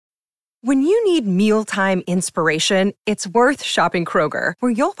When you need mealtime inspiration, it's worth shopping Kroger,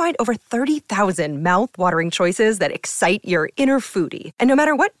 where you'll find over 30,000 mouth-watering choices that excite your inner foodie. And no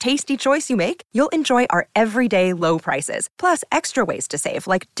matter what tasty choice you make, you'll enjoy our everyday low prices, plus extra ways to save,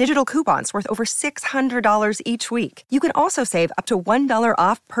 like digital coupons worth over $600 each week. You can also save up to $1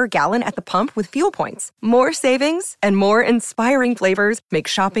 off per gallon at the pump with fuel points. More savings and more inspiring flavors make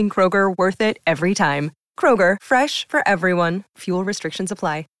shopping Kroger worth it every time. Kroger, fresh for everyone. Fuel restrictions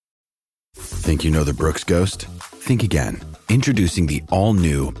apply. Think you know the Brooks Ghost? Think again. Introducing the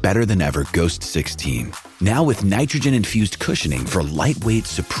all-new, better-than-ever Ghost 16. Now with nitrogen-infused cushioning for lightweight,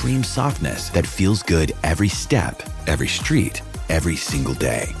 supreme softness that feels good every step, every street, every single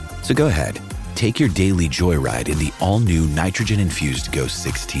day. So go ahead, take your daily joyride in the all-new nitrogen-infused Ghost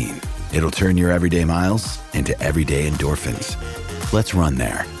 16. It'll turn your everyday miles into everyday endorphins. Let's run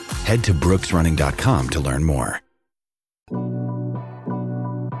there. Head to brooksrunning.com to learn more.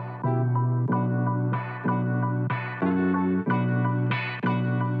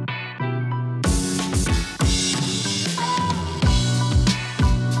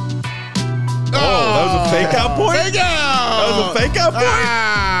 Fake out point? Fake out! That was a fake out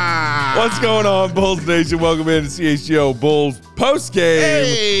point? What's going on, Bulls Nation? Welcome in to CHGO Bulls postgame.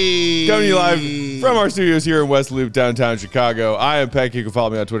 Hey! Coming to you live from our studios here in West Loop, downtown Chicago. I am Peck. You can follow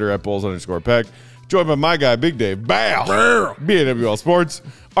me on Twitter at Bulls_Peck. Joined by my guy, Big Dave Bow. BNWL Sports.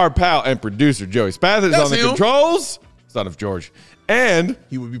 Our pal and producer, Joey Spath, is on the controls. Son of George. And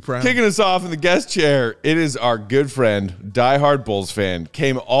he would be proud. Kicking us off in the guest chair, it is our good friend, diehard Bulls fan,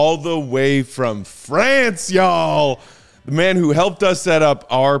 came all the way from France, y'all. The man who helped us set up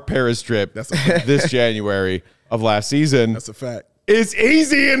our Paris trip this January of last season. That's a fact. It's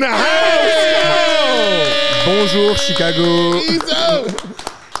Easy in the house. Hey! Bonjour, Chicago. Easy!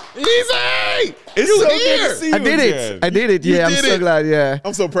 It's so good to see you I did it. Yeah, I'm so glad. Yeah.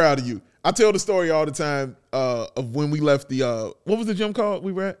 I'm so proud of you. I tell the story all the time of when we left the what was the gym called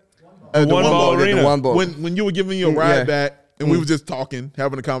we were at? The one ball arena. The one ball. When you were giving me a ride back and we were just talking,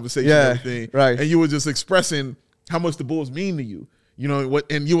 having a conversation and everything. Right. And you were just expressing how much the Bulls mean to you. You know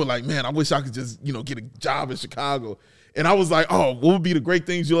what, and you were like, man, I wish I could just, get a job in Chicago. And I was like, oh, what would be the great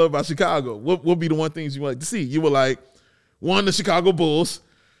things you love about Chicago? What would be the one things you would like to see? You were like, one, the Chicago Bulls,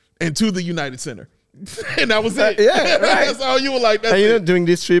 and two, the United Center. And that was it. Yeah, right. That's all you were like. That's and during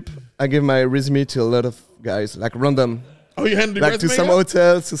this trip, I gave my resume to a lot of guys, like random. Oh, you handed the like resume to some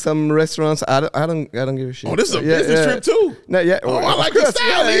hotels, to some restaurants. I don't give a shit. Oh, this is a business trip too. No, yeah. Oh, I like your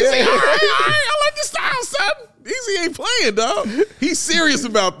style, Easy. All right. I like your style, son. Easy ain't playing, dog. He's serious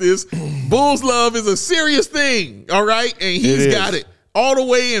about this. Bulls love is a serious thing, all right? And he's got it. All the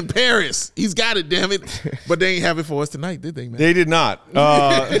way in Paris. He's got it, damn it. But they ain't have it for us tonight, did they, man? They did not.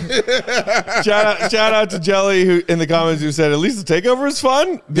 Shout out to Jelly who in the comments who said, at least the takeover is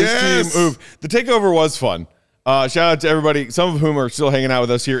fun. This team, the takeover was fun. Shout out to everybody, some of whom are still hanging out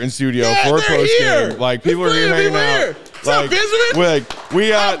with us here in studio for a post game. Like people are here hanging out. What's up, Benjamin? We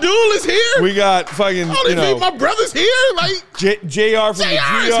got Abdul is here. We got fucking my brother's here. Like JR from the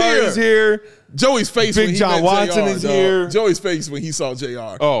GR is here. Joey's face Big when he John met Watson JR, is dog. here. Joey's face when he saw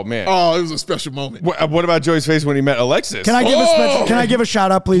JR. Oh man. Oh, it was a special moment. What about Joey's face when he met Alexis? Can I give a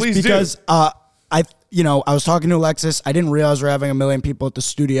shout out, please? Because do. I was talking to Alexis. I didn't realize we're having 1 million people at the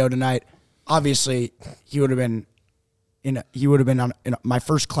studio tonight. Obviously, he would have been on my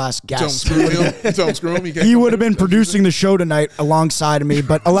first class guest. Don't screw him. He would have been producing the show tonight alongside of me.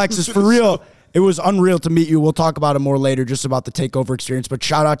 But Alexis, for real, it was unreal to meet you. We'll talk about it more later, just about the takeover experience. But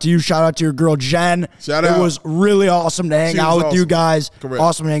shout out to you. Shout out to your girl, Jen. Shout out. It was really awesome to hang out with you guys. Correct.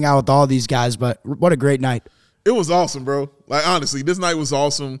 Awesome to hang out with all these guys. But what a great night. It was awesome, bro. Like, honestly, this night was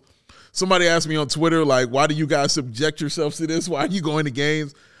awesome. Somebody asked me on Twitter, like, why do you guys subject yourselves to this? Why are you going to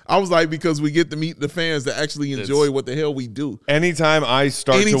games? I was like, because we get to meet the fans that actually enjoy what the hell we do. Anytime I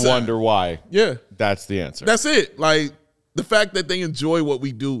start to wonder why, that's the answer. That's it. Like, the fact that they enjoy what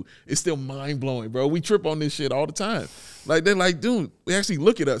we do is still mind-blowing, bro. We trip on this shit all the time. Like, they're like, dude, they actually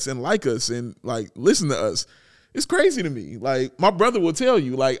look at us and like us and, like, listen to us. It's crazy to me. Like, my brother will tell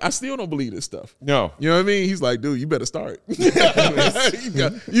you, like, I still don't believe this stuff. No. You know what I mean? He's like, dude, you better start. you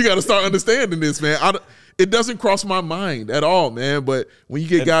got to start understanding this, man. It doesn't cross my mind at all, man. But when you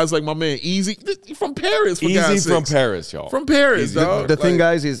get guys like my man Easy from Paris, for God's sakes. From Paris, y'all. From Paris, dog. The thing,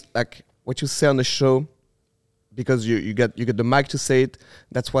 guys, is like what you say on the show, because you get the mic to say it.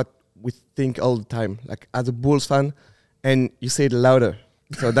 That's what we think all the time. Like as a Bulls fan, and you say it louder,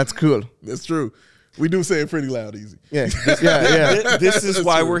 so that's cool. That's true. We do say it pretty loud, Easy. Yeah. This is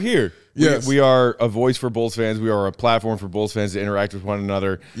why we're here. Yes. We are a voice for Bulls fans. We are a platform for Bulls fans to interact with one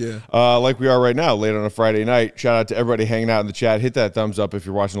another. Yeah. Like we are right now, late on a Friday night. Shout out to everybody hanging out in the chat. Hit that thumbs up if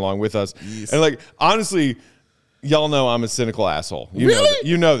you're watching along with us. Yes. And like, honestly, y'all know I'm a cynical asshole.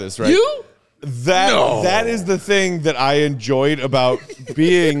 You know this, right? That is the thing that I enjoyed about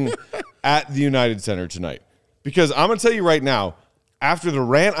being at the United Center tonight. Because I'm going to tell you right now, after the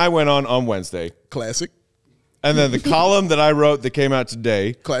rant I went on Wednesday. Classic. And then the column that I wrote that came out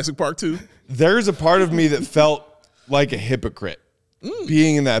today. Classic part 2. There's a part of me that felt like a hypocrite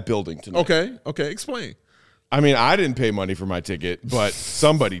being in that building tonight. Okay. Explain. I mean, I didn't pay money for my ticket, but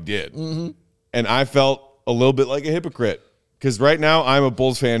somebody did. And I felt a little bit like a hypocrite. Because right now, I'm a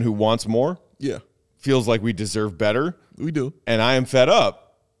Bulls fan who wants more. Yeah. Feels like we deserve better. We do. And I am fed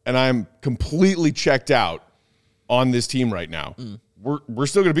up. And I'm completely checked out on this team right now. We're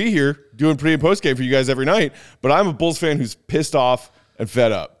still going to be here doing pre and post game for you guys every night, but I'm a Bulls fan who's pissed off and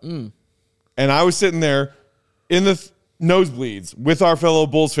fed up. And I was sitting there in the nosebleeds with our fellow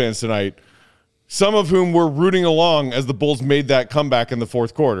Bulls fans tonight, some of whom were rooting along as the Bulls made that comeback in the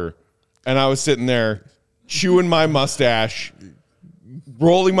fourth quarter. And I was sitting there chewing my mustache,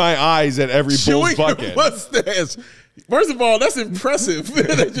 rolling my eyes at every Bulls bucket. Your mustache. First of all, that's impressive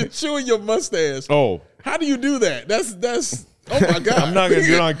that you're chewing your mustache. Oh. How do you do that? That's oh my God. I'm not going to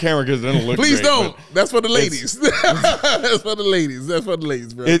get on camera because it doesn't look Please great, don't. That's for the ladies. That's for the ladies. That's for the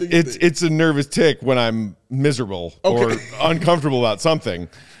ladies, bro. It's a nervous tick when I'm miserable or uncomfortable about something.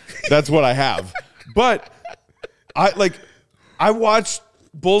 That's what I have. But I watched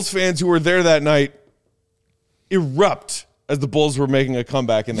Bulls fans who were there that night erupt as the Bulls were making a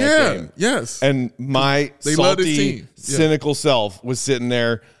comeback in that game. Yes. And my They love this salty, team. cynical self was sitting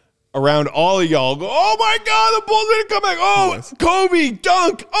there around all of y'all go, oh my God, the Bulls made a comeback. Oh, Yes. Kobe,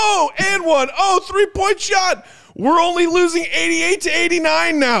 dunk. Oh, and one. Oh, 3-point shot. We're only losing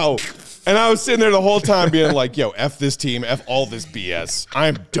 88-89 now. And I was sitting there the whole time being like, yo, F this team, F all this BS.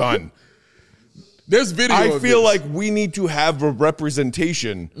 I'm done. There's video I of feel this. like we need to have a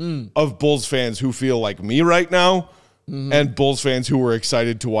representation of Bulls fans who feel like me right now and Bulls fans who were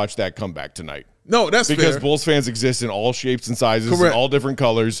excited to watch that comeback tonight. No, that's Because fair. Bulls fans exist in all shapes and sizes Correct. and all different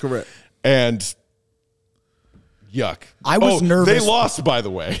colors. Correct. And yuck. I was nervous. They lost, by the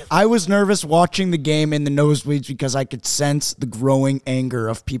way. I was nervous watching the game in the nosebleeds because I could sense the growing anger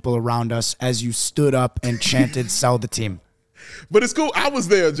of people around us as you stood up and chanted, sell the team. But it's cool. I was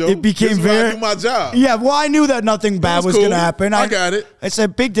there, Joe. It became this is why I very do my job. Yeah, well, I knew that nothing bad was cool. going to happen. I got it. I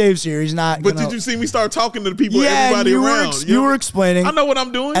said, Big Dave's here. He's not. But did you see me start talking to the people, Yeah, everybody you around? you were explaining. I know what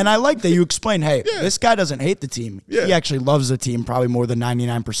I'm doing. And I like that you explained, hey, Yeah. this guy doesn't hate the team. Yeah. He actually loves the team probably more than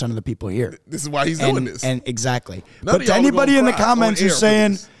 99% of the people here. This is why he's doing this. And exactly. None But of to y'all are anybody gonna in the cry comments on who's air for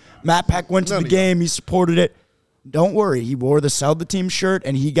saying this. Matt Peck went to None the of y'all. game, he supported it, don't worry. He wore the sell the team shirt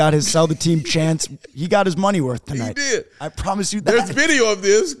and he got his sell the team chance. He got his money worth tonight. He did. I promise you that. There's video of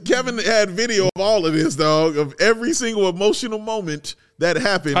this. Kevin had video of all of this, dog, of every single emotional moment that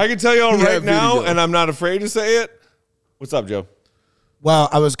happened. I can tell y'all He right had now, video. and I'm not afraid to say it. What's up, Joe? Well,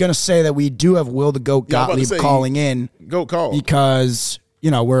 I was going to say that we do have Will the Goat Yeah, I was about to Gottlieb say, calling in Go call. because,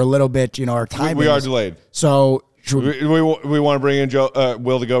 we're a little bit, our time. We are delayed. So, should we- We want to bring in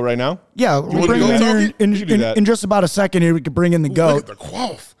Will to go right now? yeah, we'll wanna bring go him in talk here it? You can do that. in just about a second here. We could bring in the Look goat. at the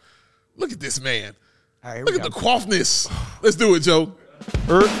quaff. Look at this man. All right, here Look we at the go. quaffness. Let's do it, Joe.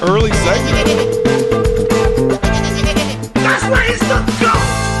 Early segment.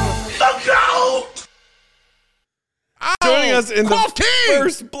 Joining us in Quaff the King!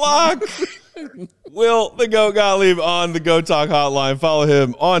 first block, Will the Goat Gottlieb on the Go Talk hotline. Follow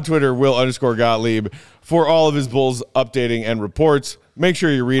him on Twitter, Will_Gottlieb, for all of his Bulls updating and reports. Make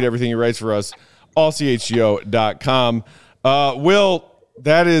sure you read everything he writes for us, allchgo.com. Will,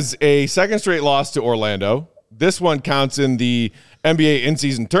 that is a second straight loss to Orlando. This one counts in the NBA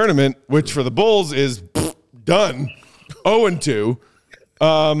in-season tournament, which for the Bulls is done, 0-2.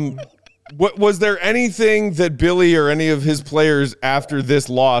 Was there anything that Billy or any of his players after this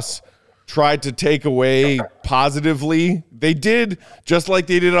loss tried to take away positively? They did, just like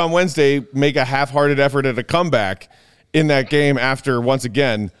they did on Wednesday, make a half-hearted effort at a comeback in that game after, once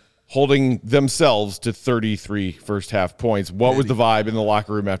again, holding themselves to 33 first-half points. What was the vibe in the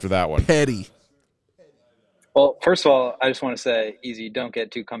locker room after that one? Petty. Well, first of all, I just want to say, Easy, don't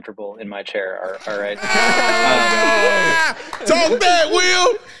get too comfortable in my chair, all right? Talk that,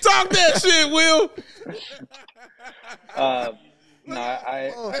 Will. Talk that shit, Will.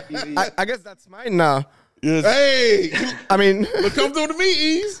 Easy, I guess that's mine now. Yes. Hey, I mean, look, come through to me,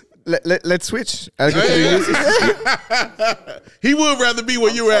 Ease. let's switch. I'll go to the music. He would rather be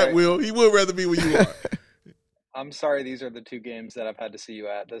where you're at, Will. He would rather be where you are. I'm sorry. These are the two games that I've had to see you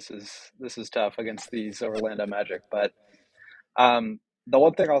at. This is tough against these Orlando Magic. But the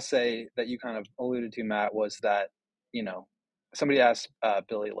one thing I'll say that you kind of alluded to, Matt, was that somebody asked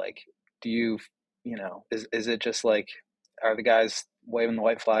Billy, like, do you is it just like, are the guys waving the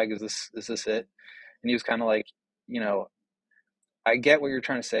white flag? Is this it? And he was kind of like, I get what you're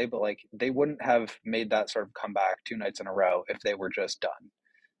trying to say, but like they wouldn't have made that sort of comeback 2 nights in a row if they were just done.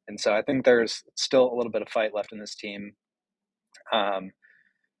 And so I think there's still a little bit of fight left in this team.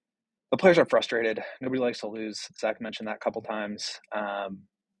 The players are frustrated. Nobody likes to lose. Zach mentioned that a couple times.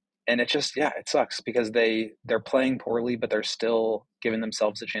 And it just, it sucks because they're playing poorly, but they're still giving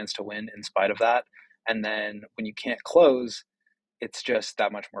themselves a chance to win in spite of that. And then when you can't close, it's just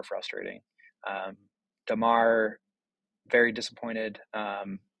that much more frustrating. DeMar, very disappointed,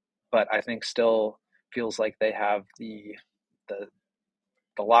 but I think still feels like they have the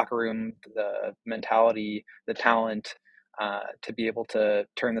locker room, the mentality, the talent to be able to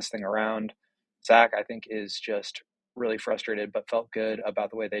turn this thing around. Zach, I think, is just really frustrated, but felt good about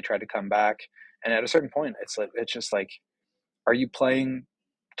the way they tried to come back. And at a certain point, it's just like, are you playing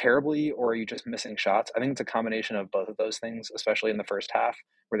terribly or are you just missing shots? I think it's a combination of both of those things, especially in the first half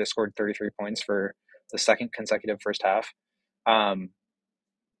where they scored 33 points for the second consecutive first half.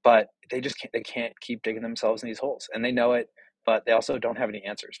 But they can't keep digging themselves in these holes, and they know it, but they also don't have any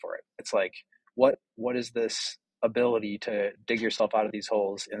answers for it. It's like, what is this ability to dig yourself out of these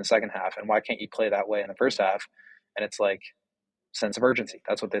holes in the second half, and why can't you play that way in the first half? And it's like, sense of urgency.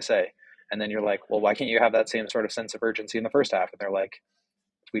 That's what they say. And then you're like, well, why can't you have that same sort of sense of urgency in the first half? And they're like,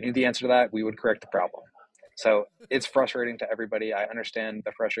 if we knew the answer to that, we would correct the problem. So it's frustrating to everybody. I understand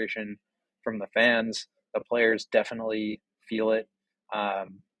the frustration from the fans. The players definitely feel it.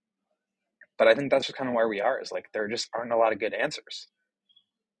 But I think that's just kind of where we are, is like there just aren't a lot of good answers.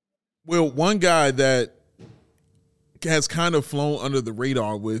 Well, one guy that has kind of flown under the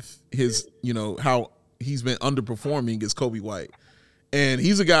radar with his, how he's been underperforming is Kobe White. And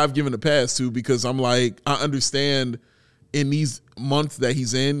he's a guy I've given a pass to because I'm like, I understand in these months that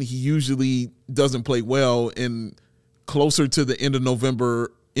he's in, he usually doesn't play well. And closer to the end of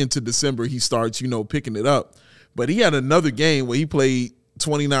November into December, he starts, picking it up. But he had another game where he played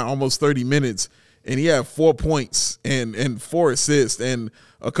 29, almost 30 minutes, and he had 4 points and 4 assists and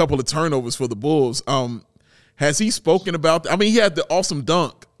a couple of turnovers for the Bulls. Has he spoken about that? I mean, he had the awesome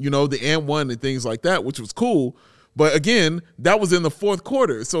dunk, the and one and things like that, which was cool. But again, that was in the fourth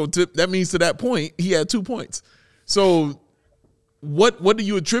quarter. So that means to that point, he had 2 points. So what do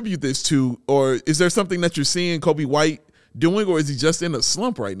you attribute this to? Or is there something that you're seeing Kobe White doing, or is he just in a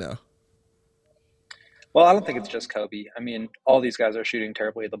slump right now? Well, I don't think it's just Kobe. I mean, all these guys are shooting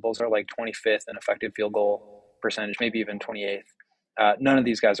terribly. The Bulls are like 25th in effective field goal percentage, maybe even 28th. None of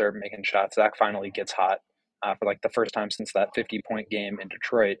these guys are making shots. Zach finally gets hot for like the first time since that 50-point game in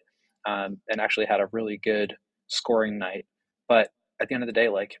Detroit, and actually had a really good scoring night. But at the end of the day,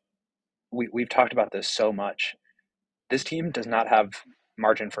 like we've talked about this so much, this team does not have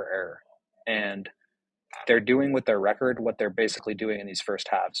margin for error. And they're doing with their record what they're basically doing in these first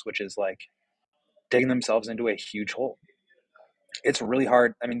halves, which is like digging themselves into a huge hole. It's really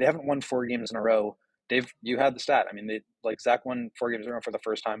hard. I mean, they haven't won 4 games in a row. Dave, you had the stat. I mean, Zach won 4 games in a row for the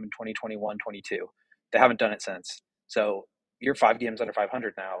first time in 2021-22. They haven't done it since. So you're 5 games under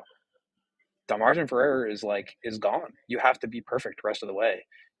 500 now. The margin for error is gone. You have to be perfect the rest of the way.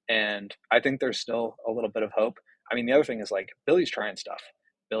 And I think there's still a little bit of hope. I mean, the other thing is like Billy's trying stuff.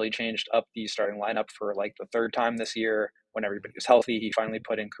 Billy changed up the starting lineup for like the 3rd time this year when everybody was healthy. He finally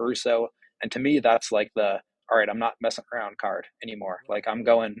put in Caruso. And to me, that's like all right, I'm not messing around card anymore. Like I'm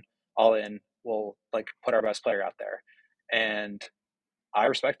going all in. We'll like put our best player out there. And I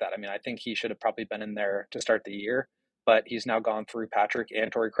respect that. I mean, I think he should have probably been in there to start the year, but he's now gone through Patrick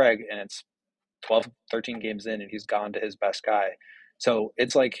and Torrey Craig, and it's 12, 13 games in, and he's gone to his best guy. So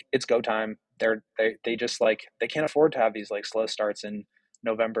it's like, it's go time. They just like, they can't afford to have these like slow starts in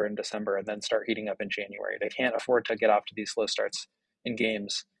November and December and then start heating up in January. They can't afford to get off to these slow starts in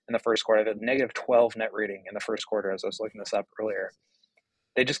games in the first quarter. They had a -12 net rating in the first quarter, as I was looking this up earlier.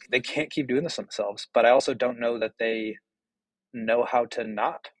 They can't keep doing this themselves, but I also don't know that they know how to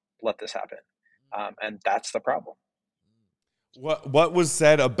not let this happen. And that's the problem. What was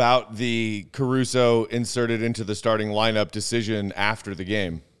said about the Caruso inserted into the starting lineup decision after the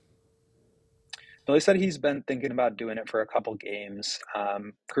game? Billy said he's been thinking about doing it for a couple games.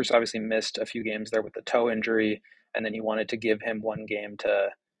 Caruso obviously missed a few games there with the toe injury, and then he wanted to give him 1 game to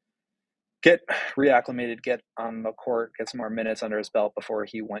get reacclimated, get on the court, get some more minutes under his belt before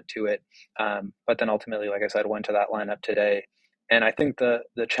he went to it. But then ultimately, like I said, went to that lineup today. And I think the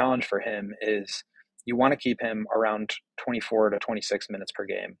challenge for him is you want to keep him around 24 to 26 minutes per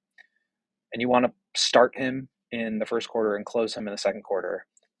game. And you want to start him in the first quarter and close him in the second quarter.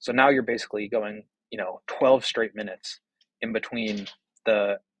 So now you're basically going, 12 straight minutes in between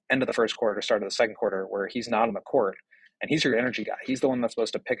the end of the first quarter, start of the second quarter, where he's not on the court. And he's your energy guy. He's the one that's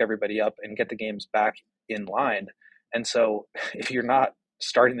supposed to pick everybody up and get the games back in line. And so if you're not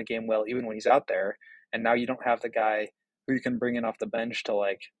starting the game well, even when he's out there, and now you don't have the guy who you can bring in off the bench to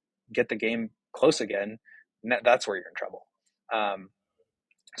like get the game close again, that's where you're in trouble.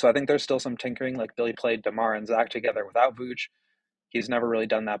 So I think there's still some tinkering. Like Billy played DeMar and Zach together without Vooch. He's never really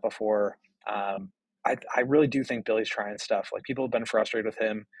done that before. I really do think Billy's trying stuff. Like people have been frustrated with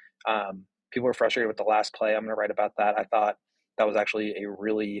him. People were frustrated with the last play. I'm going to write about that. I thought that was actually a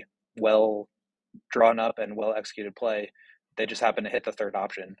really well drawn up and well executed play. They just happened to hit the third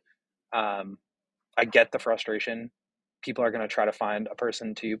option. I get the frustration. People are going to try to find a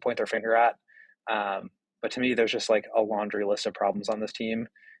person to point their finger at. But to me, there's just like a laundry list of problems on this team.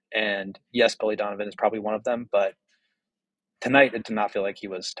 And yes, Billy Donovan is probably one of them, but tonight it did not feel like he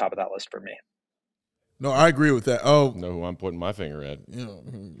was top of that list for me. No, I agree with that. Oh, Know who I'm pointing my finger at? A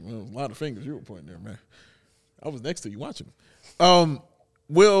lot of fingers you were pointing there, man. I was next to you watching.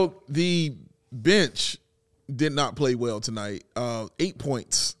 Will, the bench did not play well tonight. 8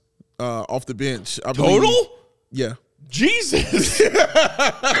 points off the bench. I believe. Total? Yeah. Jesus.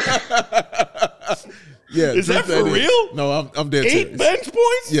 Yeah. Is that for real? No, I'm dead 8 serious. bench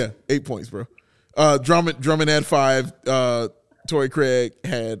points? Yeah, 8 points, bro. Drummond had 5. Torrey Craig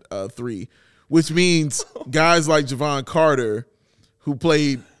had 3, which means guys like Javon Carter, who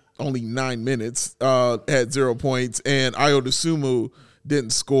played only 9 minutes, had 0 points, and Ayo Dosunmu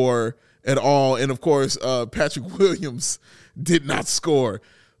didn't score at all. And, of course, Patrick Williams did not score.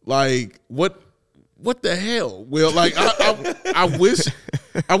 Like, what the hell? Well, like, I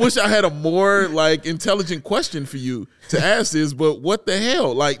wish I had a more, like, intelligent question for you to ask this, but what the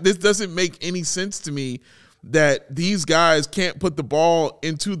hell? Like, this doesn't make any sense to me that these guys can't put the ball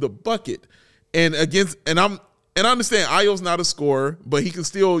into the bucket. And I understand Ayo's not a scorer, but he can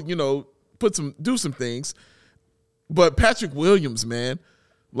still, do some things. But Patrick Williams, man,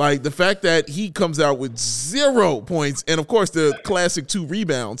 like the fact that he comes out with 0 points and, of course, the classic 2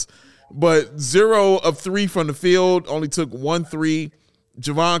 rebounds, but 0 of 3 from the field, only took 1 3.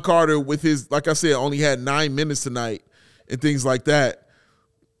 Javon Carter with his, like I said, only had 9 minutes tonight and things like that.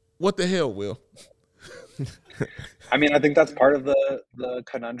 What the hell, Will? I mean, I think that's part of the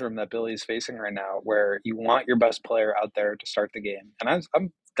conundrum that Billy's facing right now, where you want your best player out there to start the game. And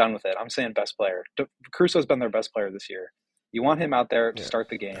I'm done with it. I'm saying best player. Caruso's been their best player this year. You want him out there to start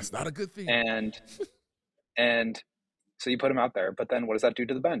the game. That's not a good thing. And so you put him out there. But then what does that do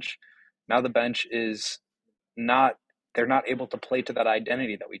to the bench? Now the bench is not – they're not able to play to that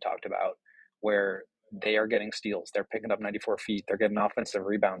identity that we talked about, where they are getting steals. They're picking up 94 feet. They're getting offensive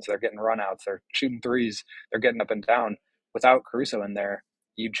rebounds. They're getting runouts. They're shooting threes. They're getting up and down. Without Caruso in there,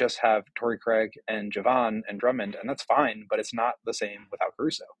 you just have Torrey Craig and Javon and Drummond, and that's fine, but it's not the same without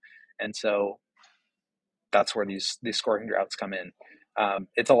Caruso. And so that's where these scoring droughts come in.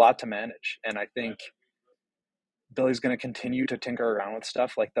 It's a lot to manage, and I think Billy's going to continue to tinker around with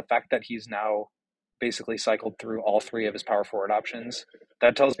stuff. Like the fact that he's now basically cycled through all 3 of his power forward options,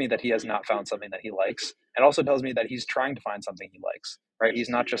 that tells me that he has not found something that he likes. It also tells me that he's trying to find something he likes, right? He's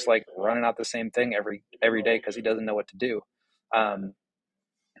not just like running out the same thing every day because he doesn't know what to do.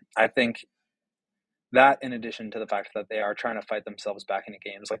 I think that, in addition to the fact that they are trying to fight themselves back into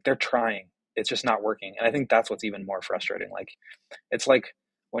games, like they're trying, it's just not working. And I think that's what's even more frustrating. Like, it's like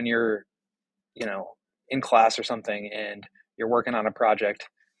when you're, in class or something and you're working on a project,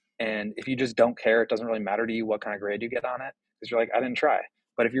 and if you just don't care, it doesn't really matter to you what kind of grade you get on it, because you're like, I didn't try.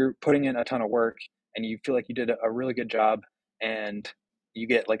 But if you're putting in a ton of work and you feel like you did a really good job and you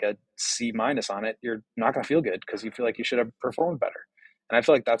get like a C- on it, you're not going to feel good because you feel like you should have performed better. And I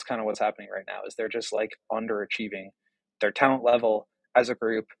feel like that's kind of what's happening right now, is they're just like underachieving their talent level as a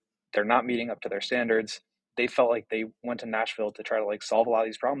group. They're not meeting up to their standards. They felt like they went to Nashville to try to like solve a lot of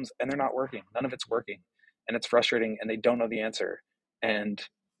these problems, and they're not working. None of it's working. And it's frustrating, and they don't know the answer. And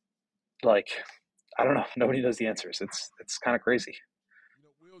like, I don't know. Nobody knows the answers. It's kind of crazy.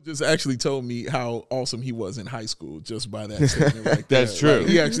 Will just actually told me how awesome he was in high school just by that statement right there. That's true. Like,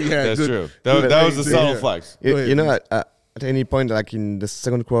 he actually had That's good, true. That was a subtle flex. You know, at any point, like in the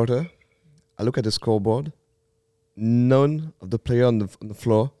second quarter, I look at the scoreboard. None of the player on the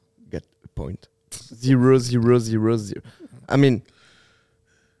floor get a point. 0, 0, 0, 0. I mean,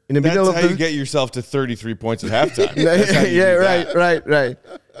 in the middle of That's how you get yourself to 33 points at halftime. yeah, right.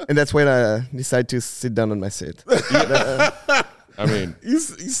 And that's when I decide to sit down on my seat. All I mean, you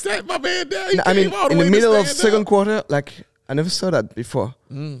sat my man down. I mean, in the middle of second quarter, like I never saw that before.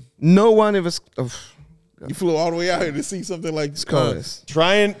 No one ever. You flew all the way out here to see something like Scoreless.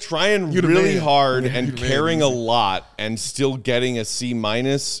 trying You the really man. hard Yeah, and you the man, caring a easy. lot and still getting a C-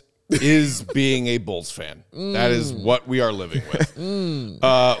 is being a Bulls fan. That is what we are living with.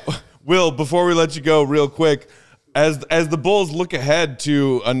 Will, before we let you go real quick, as the Bulls look ahead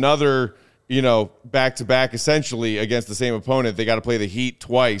to another, back-to-back essentially against the same opponent, they got to play the Heat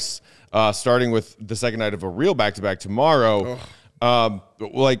twice, starting with the second night of a real back-to-back tomorrow.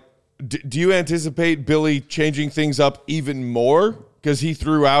 Do you anticipate Billy changing things up even more? Because he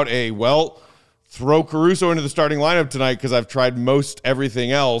threw out throw Caruso into the starting lineup tonight because I've tried most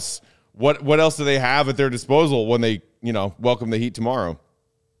everything else. What else do they have at their disposal when they, welcome the Heat tomorrow?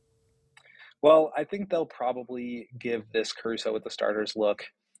 Well, I think they'll probably give this Caruso with the starters look,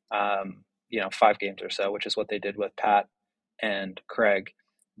 5 games or so, which is what they did with Pat and Craig.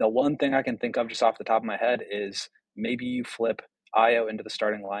 The one thing I can think of just off the top of my head is maybe you flip Ayo into the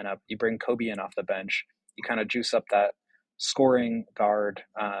starting lineup. You bring Kobe in off the bench. You kind of juice up that scoring guard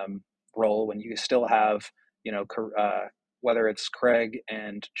role when you still have, whether it's Craig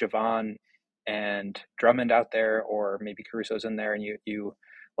and Javon and Drummond out there, or maybe Caruso's in there and you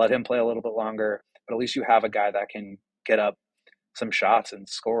let him play a little bit longer, but at least you have a guy that can get up some shots and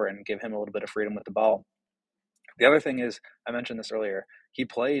score and give him a little bit of freedom with the ball. The other thing is, I mentioned this earlier, he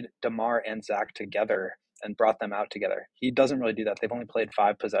played DeMar and Zach together and brought them out together. He doesn't really do that. They've only played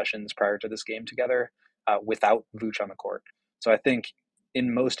 5 possessions prior to this game together without Vooch on the court. So I think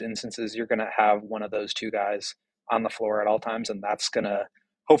in most instances, you're going to have one of those two guys on the floor at all times, and that's going to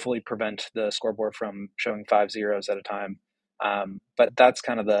hopefully prevent the scoreboard from showing 5 zeros at a time. But that's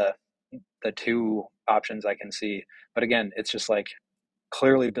kind of the two options I can see. But again, it's just like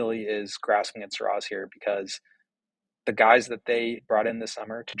clearly Billy is grasping at straws here because the guys that they brought in this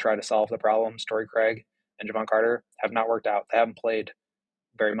summer to try to solve the problems, Torrey Craig and Javon Carter, have not worked out. They haven't played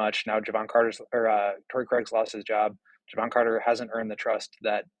very much. Now Torrey Craig's lost his job. Javon Carter hasn't earned the trust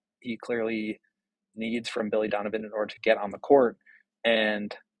that he clearly needs from Billy Donovan in order to get on the court.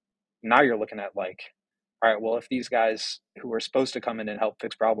 And now you're looking at all right, well, if these guys who are supposed to come in and help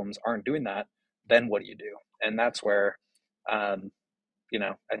fix problems aren't doing that, then what do you do? And that's where, I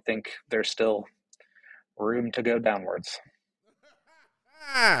think there's still room to go downwards.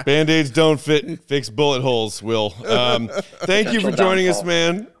 Band-Aids don't fix bullet holes, Will. Thank you for joining us,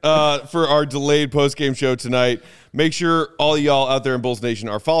 man, for our delayed post-game show tonight. Make sure all y'all out there in Bulls Nation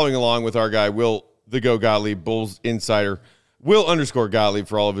are following along with our guy, Will the Go Gottlieb, Bulls Insider, Will_Gottlieb,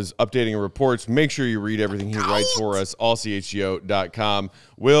 for all of his updating and reports. Make sure you read everything he writes for us, allchgo.com.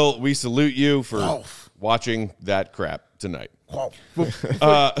 Will, we salute you for watching that crap tonight.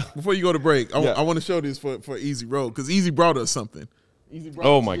 Before you go to break, I want to show this for Easy Road because Easy brought us something.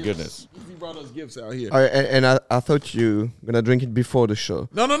 Oh, my goodness. Easy brought us gifts out here. And I thought you were going to drink it before the show.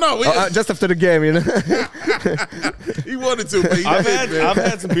 No. Just after the game, He wanted to, but I've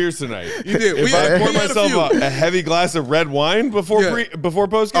had some beers tonight. You did. If I poured myself a heavy glass of red wine before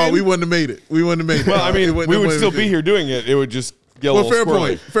post game. Oh, we wouldn't have made it. Well, I mean, we would still be here doing it. It would just get a little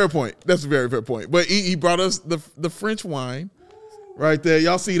squirrely. Fair point. That's a very fair point. But he brought us the French wine right there.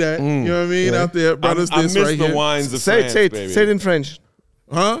 Y'all see that? You know what I mean? Out there. Brought us this right here. I miss the wines of say France, it. baby. Say it in French.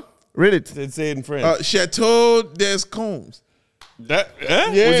 Huh? Read it. Say it in French. Chateau des Combes. Was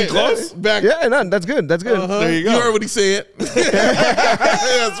he close? Back. Yeah, no, that's good. That's good. There you go. You heard what he said.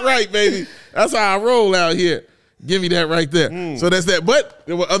 That's right, baby. That's how I roll out here. Give me that right there. So that's that. But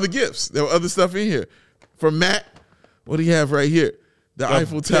there were other gifts. There were other stuff in here. For Matt, what do you have right here? The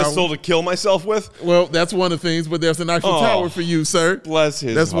Eiffel Tower. Pistol to kill myself with? Well, that's one of the things, but there's an Eiffel Tower for you, sir. Bless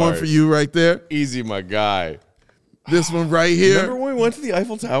his That's heart. one for you right there. Easy, my guy. This one right here. Remember when we went to the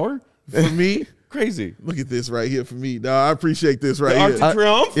Eiffel Tower? For me. Crazy. Look at this right here for me, dog. I appreciate this right The Arc here. de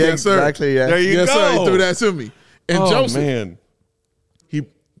Triomphe? Yeah, Yes, sir. exactly. Yeah. There you Yes, go. sir. He threw that to me. And Joseph, man.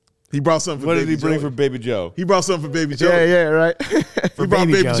 he brought something for What did Baby he bring Joey. for Baby Joe? He brought something for Baby Joey. Yeah, right. He brought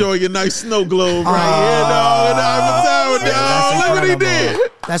Baby Baby Joey. Joey a nice snow globe right here, dog. And Eiffel Tower, That's dog. Look what he incredible.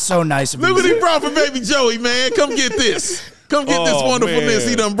 did. That's so nice of Look you. what he brought for Baby Joey, man. Come get this. Come get this Oh, wonderfulness man.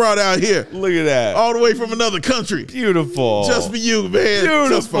 he done brought out here. Look at that. All the way from another country. Beautiful. Just for you, man.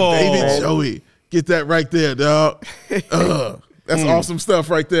 Just for Beautiful. Baby Joey. Get that right there, dog. That's awesome stuff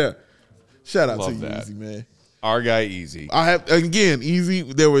right there. Shout out Love to you, that. Easy, man. Our guy Easy. I have, again, Easy,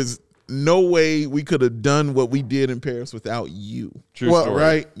 there was no way we could have done what we did in Paris without you. True Well, story.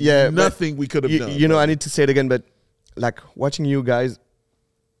 Right? Yeah, but Nothing we could have done. You know, I need to say it again, but like watching you guys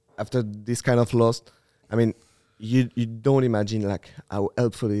after this kind of loss, I mean, you don't imagine like how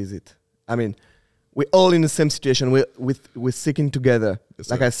helpful is it. I mean, we're all in the same situation. We're sticking together,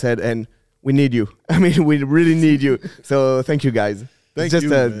 like I said, and we need you. I mean, we really need you. So thank you, guys. Thank just you,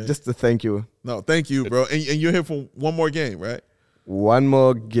 man. Just a thank you. No, thank you, bro. And you're here for one more game, right? One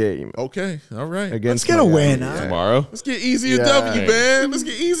more game. Okay, all right. Let's get a win. Huh? Tomorrow. Let's get easy W, man. Let's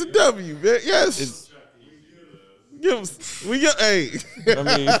get easy W, man. Yes. Hey. I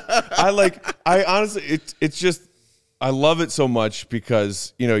mean, I honestly, it's just, I love it so much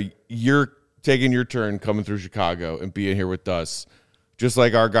because, you know, you're taking your turn coming through Chicago and being here with us. Just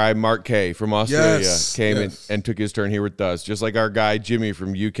like our guy Mark K from Australia came and took his turn here with us. Just like our guy Jimmy from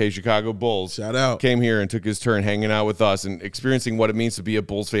UK CHGO Bulls Shout out. came here and took his turn hanging out with us and experiencing what it means to be a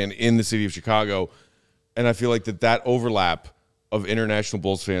Bulls fan in the city of Chicago. And I feel like that overlap of international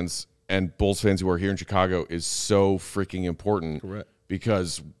Bulls fans and Bulls fans who are here in Chicago is so freaking important. Correct.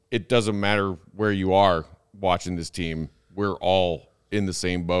 Because it doesn't matter where you are watching this team. We're all in the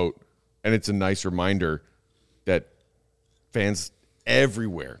same boat. And it's a nice reminder that fans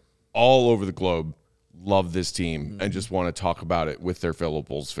everywhere, all over the globe, love this team and just want to talk about it with their fellow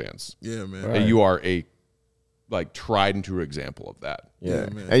Bulls fans. Yeah, man. And you are a tried and true example of that. Yeah,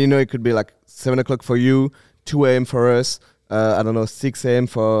 man. and you know, it could be like 7 o'clock for you, 2 a.m. for us. I don't know, 6 a.m.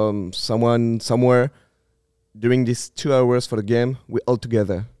 for someone somewhere. During these 2 hours for the game, we're all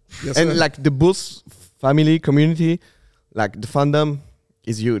together. Yes, and sir. like the Bulls family community, like the fandom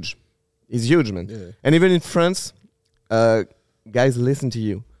is huge. It's huge, man. Yeah. And even in France, guys listen to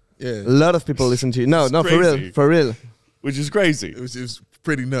you. Yeah. A lot of people listen to you. No, It's crazy. for real. Which is crazy. It was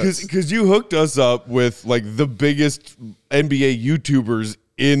pretty nuts. Because you hooked us up with like the biggest NBA YouTubers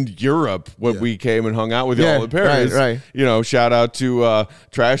in Europe when we came and hung out with y'all in Paris. Right. You know, shout out to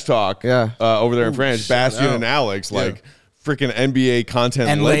Trash Talk over there in France. shout Bastien out. and Alex, Yeah. like freaking NBA content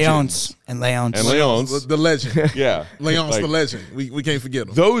And legends. Leonce. The legend. Yeah. Leonce Like, the legend. We can't forget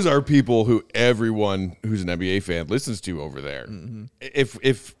him. those are people who everyone who's an NBA fan listens to over there. Mm-hmm.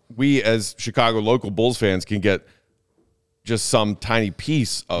 If we as Chicago local Bulls fans can get just some tiny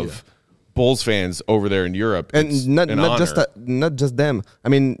piece of Bulls fans over there in Europe, it's And not an not just honor. not just them. I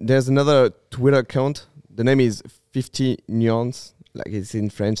mean, there's another Twitter account. The name is 50 Nuance, like it's in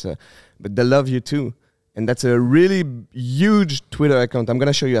French, but they love you too. And that's a really huge Twitter account. I'm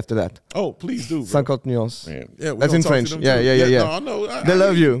gonna show you after that. Oh, please do, bro. 50 Nuance. Man. Yeah, we That's gonna in talk to French. them Yeah, too. yeah. No, I know. They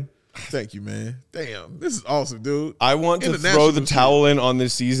love you. Thank you, man. Damn, this is awesome, dude. I want to International throw the shit. towel in on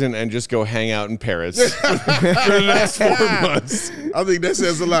this season and just go hang out in Paris for the next 4 months. I think that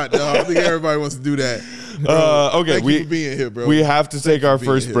says a lot, dog. I think everybody wants to do that. Okay, Thank you for being here, bro. We have to take our for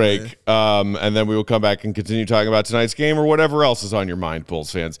being first here, break, and then we will come back and continue talking about tonight's game or whatever else is on your mind, Bulls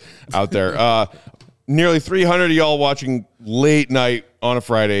fans out there. Nearly 300 of y'all watching late night on a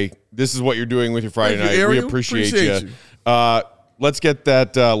Friday. This is what you're doing with your Friday Thank you, night. We Ariel. appreciate Appreciate you. Let's get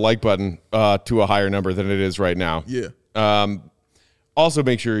that like button to a higher number than it is right now. Yeah. Also,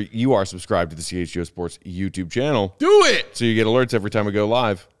 make sure you are subscribed to the CHGO Sports YouTube channel Do it. so you get alerts every time we go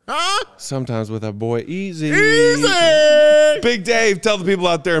live. Huh? Sometimes with our boy Easy. Easy. Big Dave, tell the people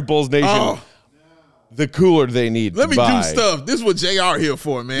out there in Bulls Nation Oh. the cooler they need. Let me to buy. do stuff. This is what JR here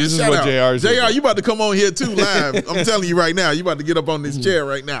for, man. This is Shout what out. JR is here JR, for. you about to come on here too live. I'm telling you right now, you about to get up on this chair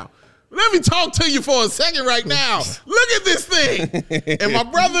right now. Let me talk to you for a second right now. Look at this thing. And my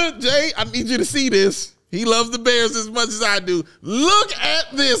brother, Jay, I need you to see this. He loves the Bears as much as I do. Look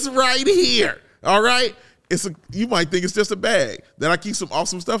at this right here. All right? You might think it's just a bag that I keep some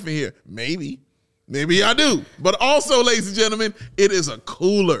awesome stuff in here. Maybe. Maybe I do. But also, ladies and gentlemen, it is a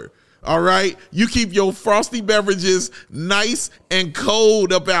cooler. All right? You keep your frosty beverages nice and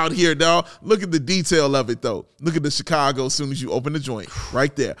cold up out here, dog. Look at the detail of it, though. Look at the Chicago as soon as you open the joint.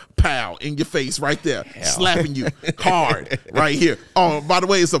 Right there. Pow. In your face right there. Slapping you hard right here. Oh, by the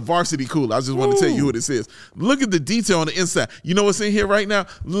way, it's a varsity cooler. I just want to tell you what this is. Look at the detail on the inside. You know what's in here right now?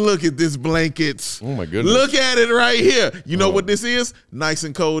 Look at this blankets. Oh, my goodness. Look at it right here. You know what this is? Nice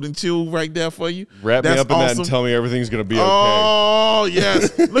and cold and chill right there for you. Wrap me That's up in that awesome. and tell me everything's going to be okay. Oh,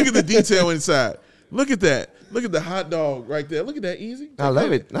 yes. Look at the detail inside. Look at that. Look at the hot dog right there. Look at that, Easy. I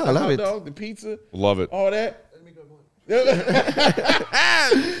love it. No, I The love hot it. dog, the pizza, Love it. all that.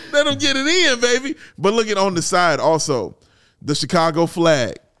 Let them get it in, baby. But look at on the side also, the Chicago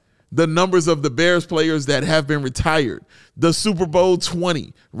flag, the numbers of the Bears players that have been retired, the Super Bowl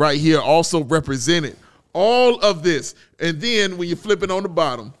 20 right here also represented. All of this. And then when you're flipping on the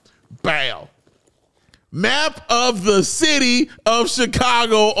bottom, bow. Map of the city of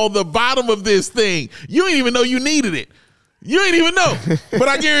Chicago on the bottom of this thing. You ain't even know you needed it. You ain't even know. But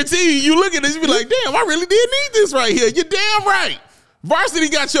I guarantee you look at this, you be like, damn, I really did need this right here. You're damn right. Varsity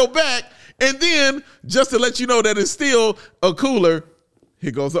got your back. And then, just to let you know that it's still a cooler,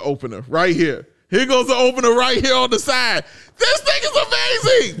 here goes the opener right here. Here goes the opener right here on the side. This thing is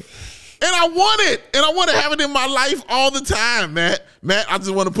amazing. And I want it. And I want to have it in my life all the time, Matt. Matt, I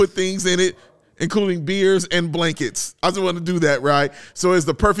just want to put things in it, including beers and blankets. I just want to do that, right? So it's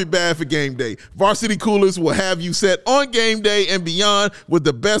the perfect bag for game day. Varsity Coolers will have you set on game day and beyond with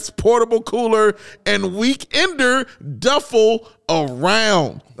the best portable cooler and weekender duffel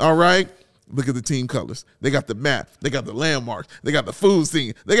around, all right? Look at the team colors. They got the map. They got the landmarks. They got the food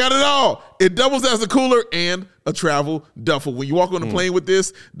scene. They got it all. It doubles as a cooler and a travel duffel. When you walk on the plane with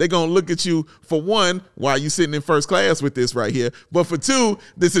this, they're going to look at you, for one, while you sitting in first class with this right here. But for two,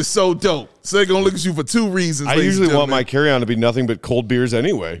 this is so dope. So they're going to look at you for two reasons. I usually want my carry-on to be nothing but cold beers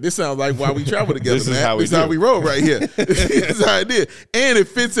anyway. This sounds like why we travel together, This is man. how we This is how we roll right here. This is how it did. And it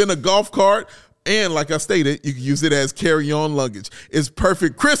fits in a golf cart. And like I stated, you can use it as carry-on luggage. It's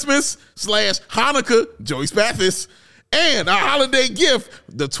perfect Christmas/Hanukkah, Joey Spathis, and a holiday gift.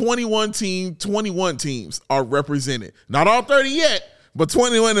 The 21 teams are represented. Not all 30 yet, but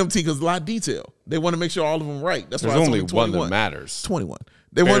 21 of them teams, because a lot of detail. They want to make sure all of them right. That's There's why it's only 21. one that matters. 21.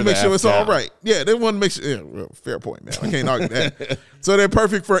 They want to make sure it's all right. Yeah, they want to make sure. Yeah, well, fair point, man. I can't argue that. So they're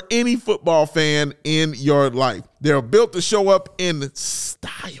perfect for any football fan in your life. They're built to show up in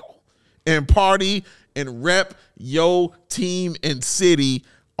style and party and rep your team and city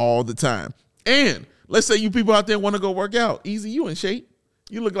all the time. And let's say you people out there want to go work out. Easy, you in shape.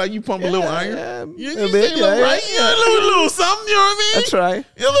 You look like you pump a little iron. You look right. You a little something, you know what I mean? That's right.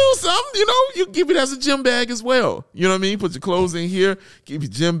 A little something, you know, you keep it as a gym bag as well. You know what I mean? Put your clothes in here, keep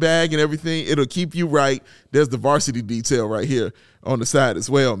your gym bag and everything. It'll keep you right. There's the varsity detail right here on the side as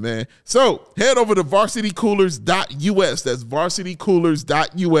well, man. So head over to varsitycoolers.us. That's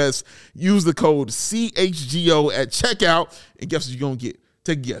varsitycoolers.us. Use the code CHGO at checkout. And guess what you're going to get?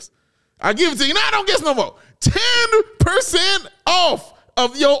 Take a guess. I give it to you. Now I don't guess no more. 10% off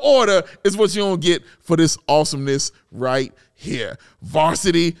of your order is what you're going to get for this awesomeness right here.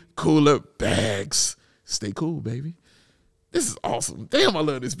 Varsity Cooler Bags. Stay cool, baby. This is awesome. Damn, I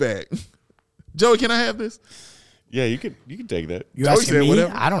love this bag. Joey, can I have this? Yeah, you can take that. You Joey asking said me?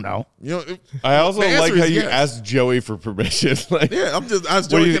 whatever. I don't know. You know, I also the answer like is how you yes. asked Joey for permission. Like, Yeah, I was what do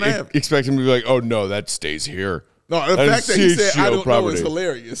Joey, you can I have? expect him to be like, oh, no, that stays here? No, the That fact is that he said, CHGO I don't know, property. is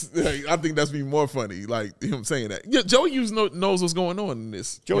hilarious. Like, I think that's be more funny, like him saying that. Yeah, Joey knows what's going on in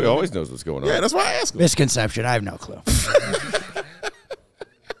this. Joey You know what I always mean? knows what's going on. Yeah, that's why I asked him. Misconception. I have no clue.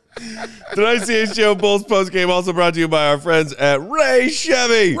 Tonight's CHGO Bulls postgame also brought to you by our friends at Ray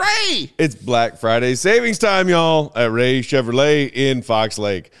Chevy. Ray! It's Black Friday savings time, y'all, at Ray Chevrolet in Fox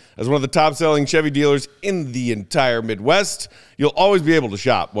Lake. As one of the top-selling Chevy dealers in the entire Midwest, you'll always be able to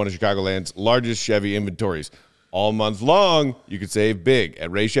shop one of Chicagoland's largest Chevy inventories. All month long, you can save big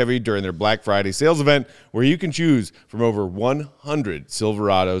at Ray Chevy during their Black Friday sales event, where you can choose from over 100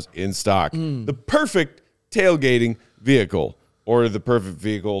 Silverados in stock. The perfect tailgating vehicle. Or the perfect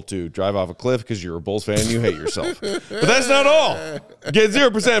vehicle to drive off a cliff because you're a Bulls fan and you hate yourself. But that's not all. Get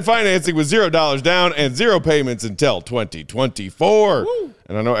 0% financing with $0 down and 0 payments until 2024. Woo.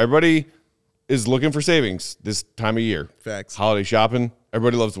 And I know everybody is looking for savings this time of year. Facts. Holiday shopping,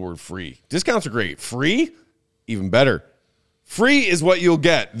 everybody loves the word free. Discounts are great. Free? Even better. Free is what you'll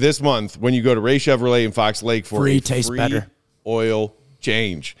get this month when you go to Ray Chevrolet in Fox Lake for Free a tastes free better. oil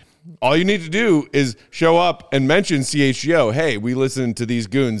change. All you need to do is show up and mention CHGO. Hey, we listen to these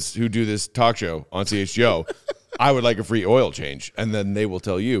goons who do this talk show on CHGO. I would like a free oil change. And then they will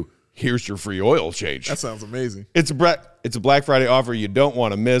tell you, here's your free oil change. That sounds amazing. It's a Black Friday offer you don't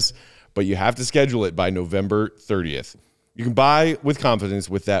want to miss, but you have to schedule it by November 30th. You can buy with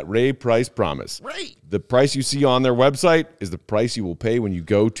confidence with that Ray price promise. Right. The price you see on their website is the price you will pay when you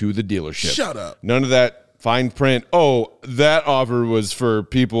go to the dealership. Shut up. None of that fine print. Oh, that offer was for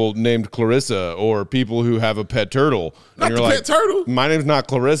people named Clarissa or people who have a pet turtle. Not and the you're pet turtle. My name's not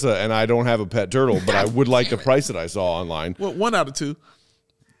Clarissa, and I don't have a pet turtle, but I would like the price that I saw online. Well, 1 out of 2.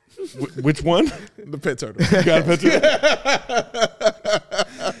 Which one? The pet turtle. You got a pet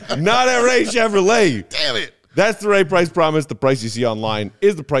turtle? Not at Ray Chevrolet. Damn it. That's the Ray price promise. The price you see online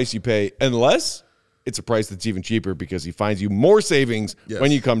is the price you pay, unless it's a price that's even cheaper because he finds you more savings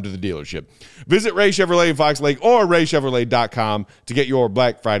when you come to the dealership. Visit Ray Chevrolet in Fox Lake or raychevrolet.com to get your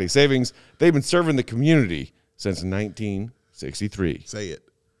Black Friday savings. They've been serving the community since 1963. Say it.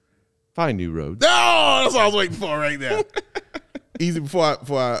 Find new roads. No, that's what I was waiting for right there. Easy before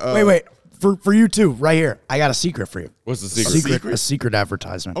I Wait. For you too, right here. I got a secret for you. What's the secret? A secret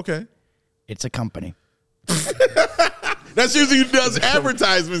advertisement. Okay. It's a company. That's usually who does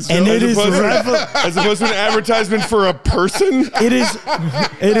advertisements. And Joe. it is As opposed to an advertisement for a person?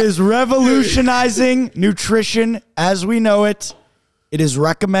 it is revolutionizing nutrition as we know it. It is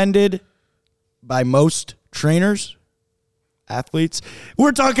recommended by most trainers, athletes.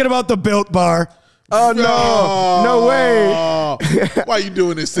 We're talking about the Built Bar. Oh, no. No way. Why are you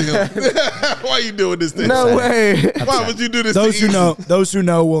doing this to him? Why are you doing this to him? No way. Why would you do this Those to Easy? those who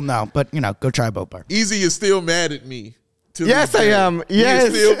know will know. But, go try Built Bar. Easy is still mad at me. to Yes, this I day. am. He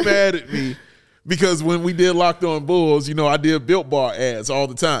Yes. is still mad at me. Because when we did Locked On Bulls, I did Built Bar ads all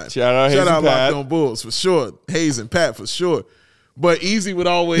the time. Shout out Hayes and Pat. Locked On Bulls for sure. Hayes and Pat for sure. But Easy would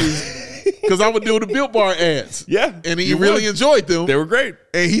always, because I would do the Built Bar ads. Yeah, And he you really would. enjoyed them. They were great.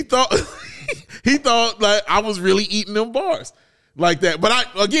 And he thought like I was really eating them bars like that. But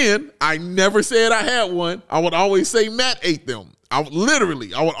I never said I had one. I would always say Matt ate them. I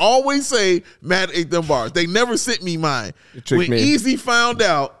would always say Matt ate them bars. They never sent me mine. tricked When me. Easy found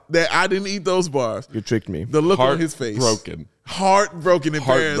out that I didn't eat those bars, You tricked me. the look on his face. Heartbroken,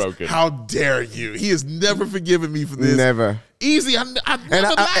 embarrassed. Heartbroken. How dare you? He has never forgiven me for this. Never. Easy. I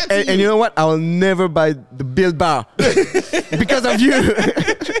never lied to you. And you know what? I will never buy the Built Bar because of you.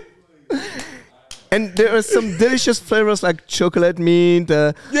 And there are some delicious flavors like chocolate, mint.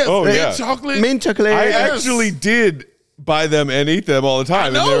 Yes, Oh, mint yeah. chocolate. Mint chocolate. I Yes. actually did buy them and eat them all the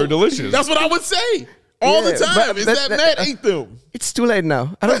time, and they were delicious. That's what I would say all the Yeah, time. but Is that- that Matt ate them? It's too late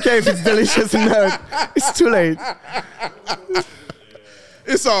now. I don't care if it's delicious or not. It's too late.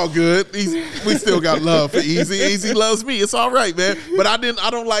 It's all good. We still got love for Easy. Easy loves me. It's all right, man. But I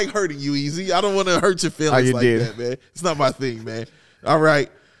don't like hurting you, Easy. I don't want to hurt your feelings you like did. that, man. It's not my thing, man. All right.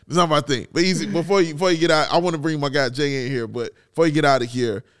 It's not my thing. But Easy, before you get out, I want to bring my guy Jay in here. But before you get out of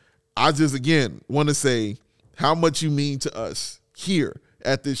here, I just again want to say how much you mean to us here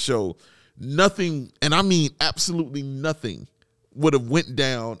at this show. Nothing, and I mean absolutely nothing, would have went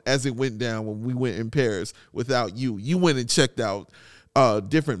down as it went down when we went in Paris without you. You went and checked out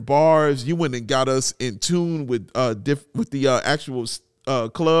different bars. You went and got us in tune with the actual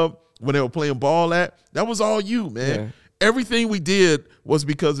club when they were playing ball at. That was all you, man. Yeah. Everything we did was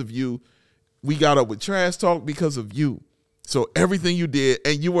because of you. We got up with trash talk because of you. So everything you did,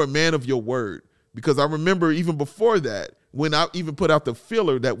 and you were a man of your word. Because I remember even before that, when I even put out the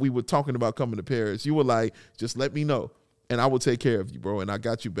filler that we were talking about coming to Paris, you were like, just let me know, and I will take care of you, bro. And I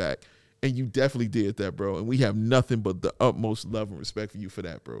got you back. And you definitely did that, bro. And we have nothing but the utmost love and respect for you for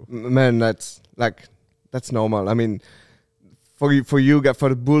that, bro. Man, that's normal. I mean, for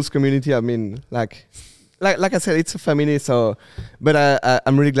the Bulls community, I mean, like I said, it's a family. So, but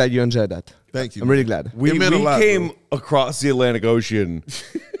I'm really glad you enjoyed that. Thank you. I'm really glad. We It meant a lot, came bro. across the Atlantic Ocean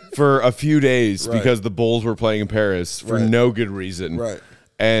for a few days Right. because the Bulls were playing in Paris for Right. no good reason. Right.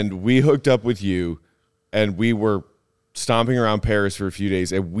 And we hooked up with you, and we were stomping around Paris for a few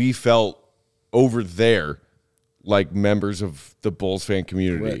days, and we felt over there like members of the Bulls fan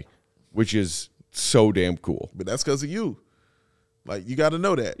community, Right. which is so damn cool. But that's because of you. Like, you got to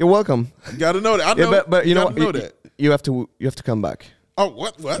know that. You're welcome. You got to know that. I know. Yeah, but you know, gotta know that. you have to come back. Oh,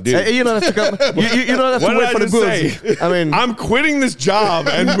 what? Dude. You don't have to come. You don't have What to did wait I for the just Bulls. say? I mean, I'm quitting this job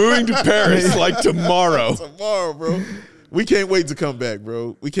and moving to Paris like tomorrow. Tomorrow, bro. We can't wait to come back,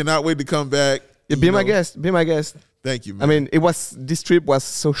 bro. We cannot wait to come back. yeah, be my guest. Be my guest. Thank you, man. I mean, this trip was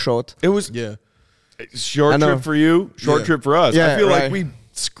so short. It was yeah. short I know. trip for you, short Yeah. trip for us. Yeah, I feel like right. we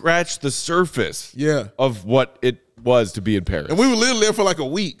scratched the surface Yeah. of what it was to be in Paris. And we were literally there for like a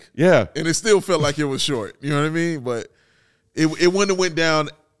week. yeah. And it still felt like it was short. You know what I mean? But it wouldn't have went down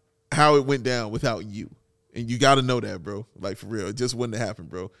how it went down without you. And you got to know that, bro. Like, for real. It just wouldn't have happened,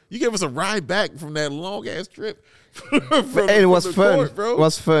 bro. You gave us a ride back from that long-ass trip. Hey, it was fun. Court, bro. It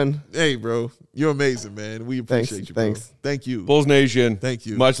was fun. Hey, bro. You're amazing, man. We appreciate Thanks, you, bro. thanks. Thank you. Bulls Nation. Thank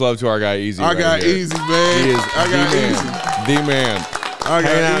you. Much love to our guy Easy. I right got here. easy, man. He is I got the man. easy. The man. I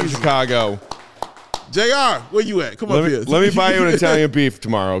Hanging out got in easy. Chicago. JR, where you at? Come up here. Let me buy you an Italian beef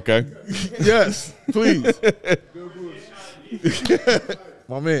tomorrow, okay? Yes, please.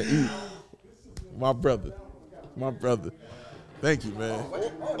 My man, E. My brother. Thank you, man.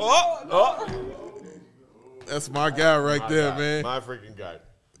 That's my guy right there, man. My freaking guy.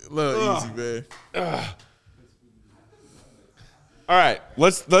 Love Easy, man. All right,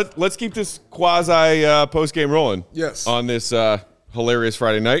 let's keep this quasi post game rolling. Yes. On this hilarious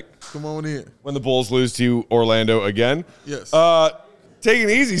Friday night Come on in. when the Bulls lose to Orlando again. Yes. Take an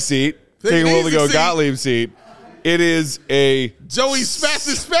easy seat. Take Take an a Will to easy Go seat. Gottlieb seat. It is a Joey Spats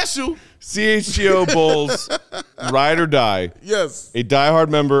is special. CHGO Bulls ride or die. Yes. A diehard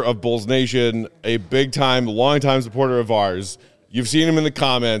member of Bulls Nation, a big time, long time supporter of ours. You've seen him in the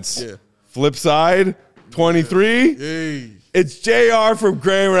comments. Yeah. Flip side, 23. Hey. It's JR from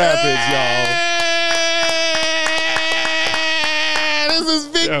Grand Rapids, y'all. This is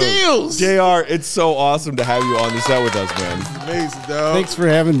big deals. JR, it's so awesome to have you on the set with us, man. Amazing, dog. Thanks for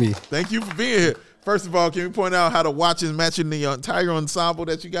having me. Thank you for being here. First of all, can we point out how the watch is matching the entire ensemble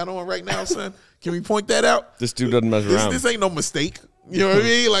that you got on right now, son? Can we point that out? This dude doesn't mess around. This ain't no mistake. You know what I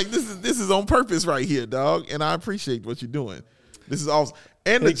mean? Like this is on purpose right here, dog. And I appreciate what you're doing. This is awesome.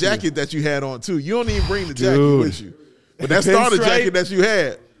 And the jacket that you had on too. You don't even bring the jacket with you, but that starter jacket that you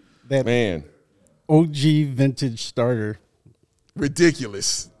had, That Man. OG vintage starter.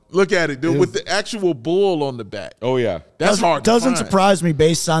 ridiculous. Look at it, dude, with the actual bull on the back. Oh, yeah. That's hard. Doesn't to find. surprise me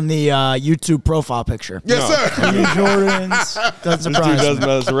based on the YouTube profile picture. Yes, sir. New Jordans. Doesn't This dude surprise me. doesn't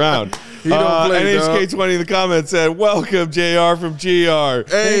mess around. don't play, NHK20 in the comments said, welcome, JR from GR.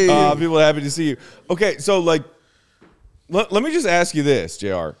 Hey. People are happy to see you. Okay, so, like, let me just ask you this,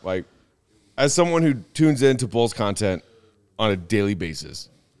 JR. Like, as someone who tunes into Bulls content on a daily basis,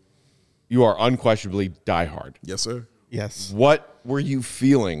 you are unquestionably diehard. Yes, sir. Yes. What were you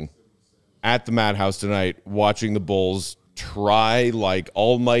feeling at the Madhouse tonight watching the Bulls try like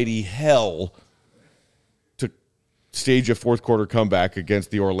almighty hell to stage a fourth quarter comeback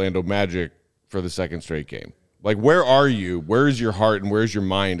against the Orlando Magic for the second straight game? Like, where are you? Where is your heart and where's your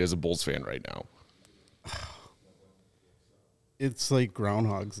mind as a Bulls fan right now? It's like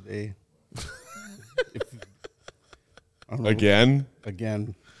Groundhog's Day. I don't know.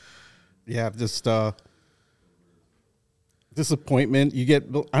 Again. Yeah, just disappointment. You get.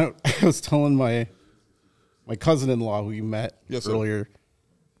 I was telling my cousin-in-law who you met earlier.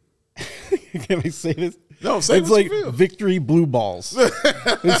 Can I say this? No, say it's what like you feel. victory blue balls. You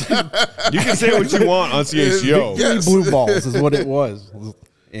can say what you want on CHGO. Victory blue balls is what it was,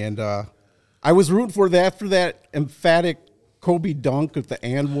 and I was rooting for that after that emphatic Kobe dunk with the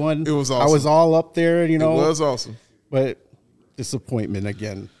and one. It was I awesome. was all up there, you know. It was awesome. But disappointment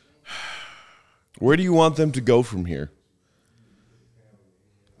again. Where do you want them to go from here?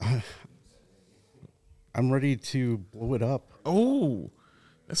 I'm ready to blow it up. Oh,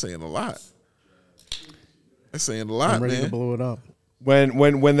 that's saying a lot. That's saying a lot, I'm ready man. to blow it up.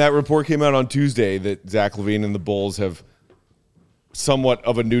 When that report came out on Tuesday that Zach LaVine and the Bulls have somewhat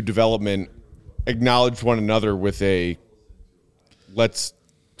of a new development, acknowledged one another with a let's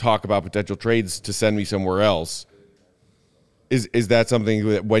talk about potential trades to send me somewhere else. Is that something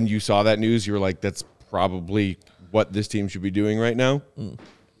that when you saw that news, you were like, that's probably what this team should be doing right now?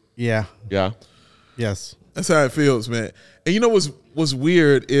 Yeah. Yeah. Yes. That's how it feels, man. And you know what's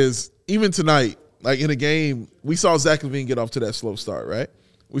weird is even tonight, like in a game, we saw Zach LaVine get off to that slow start, right?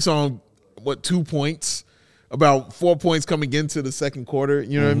 We saw him, 2 points, about 4 points coming into the second quarter,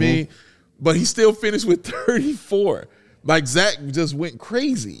 you know what I mean? But he still finished with 34. Like Zach just went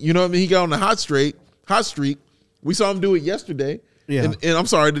crazy. You know what I mean? He got on the hot streak. We saw him do it yesterday. Yeah. And I'm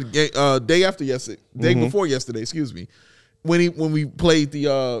sorry, the day after yesterday, day before yesterday, excuse me. When we played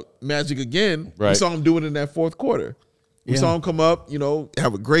the Magic again, we Right. saw him do it in that fourth quarter. We Yeah. saw him come up,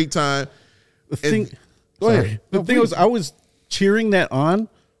 have a great time. The thing, Go ahead. The No, thing please. was, I was cheering that on,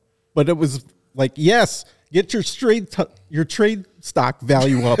 but it was like, yes, get your trade stock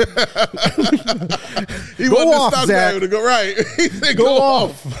value up. He Go wanted off, the stock Zach. value to go right. He said, Go go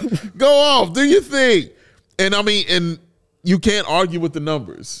off. off. Go off. Do your thing. And I mean, and you can't argue with the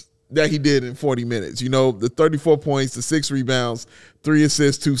numbers that he did in 40 minutes. You know, the 34 points, the 6 rebounds, 3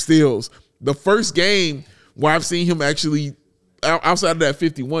 assists, 2 steals. The first game where I've seen him actually, outside of that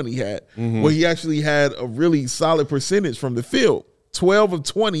 51 he had, where he actually had a really solid percentage from the field. 12 of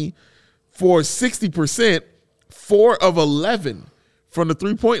 20 for 60%, 4 of 11 from the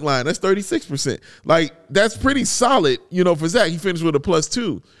three-point line. That's 36%. Like, that's pretty solid, for Zach. He finished with a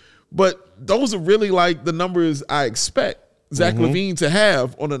 +2. But those are really like the numbers I expect Zach LaVine to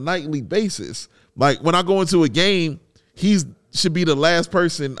have on a nightly basis. Like, when I go into a game, should be the last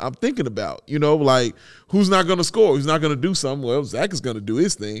person I'm thinking about. Like, who's not going to score? Who's not going to do something? Well, Zach is going to do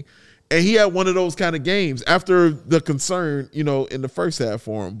his thing. And he had one of those kind of games after the concern, in the first half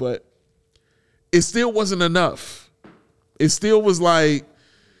for him. But it still wasn't enough. It still was like,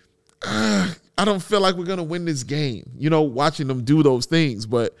 I don't feel like we're going to win this game, watching them do those things.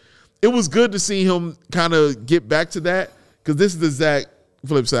 But it was good to see him kind of get back to that, because this is the Zach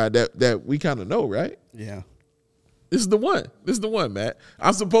flip side that we kind of know, right? Yeah. This is the one. This is the one, Matt.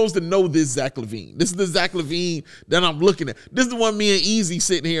 I'm supposed to know this Zach LaVine. This is the Zach LaVine that I'm looking at. This is the one me and Easy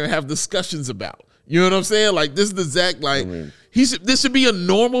sitting here and have discussions about. You know what I'm saying? Like, this is the Zach, like, this should be a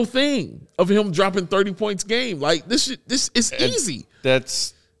normal thing of him dropping 30 points a game. Like, this is easy.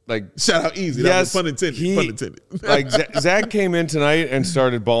 That's like, Shout out Easy. yes, That was pun intended. like Zach came in tonight and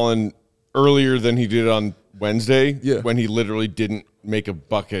started balling earlier than he did on Wednesday. Yeah. When he literally didn't make a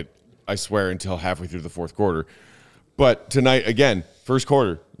bucket, I swear, until halfway through the fourth quarter. But tonight, again, first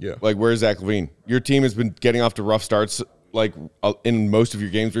quarter. Yeah. Like, where's Zach LaVine? Your team has been getting off to rough starts, like, in most of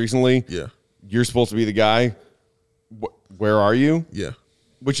your games recently. Yeah. You're supposed to be the guy. Where are you? Yeah.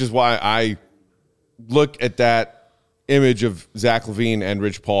 Which is why I look at that image of Zach LaVine and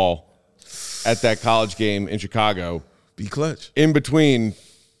Rich Paul at that college game in Chicago. Be clutch. In between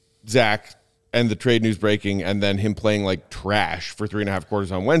Zach and the trade news breaking and then him playing like trash for 3.5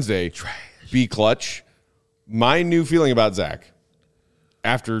 quarters on Wednesday. Trash. Be clutch. My new feeling about Zach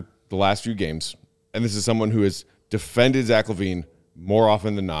after the last few games, and this is someone who has defended Zach LaVine more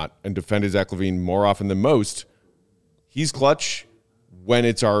often than not and defended Zach LaVine more often than most, he's clutch when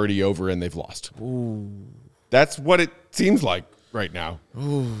it's already over and they've lost. Ooh. That's what it seems like right now.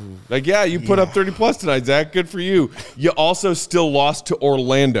 Ooh. Like, yeah, you put up 30-plus tonight, Zach. Good for you. You also still lost to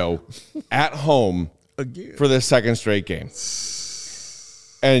Orlando at home again for the second straight game.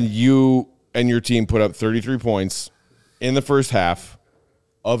 And you and your team put up 33 points in the first half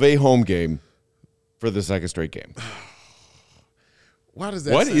of a home game for the second straight game. Why does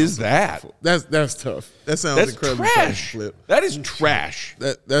that? What sound is so that? awful? That's tough. That sounds That's incredibly trash. Flip. That is trash.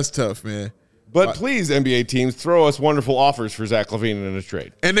 That's tough, man. But please, NBA teams, throw us wonderful offers for Zach LaVine in a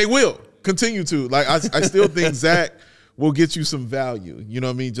trade. And they will continue to. Like, I still think Zach will get you some value. You know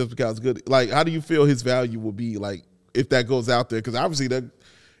what I mean? Just because it's good. Like, how do you feel his value will be, like, if that goes out there? Because obviously that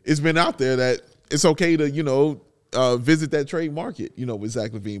it's been out there that it's okay to, visit that trade market, with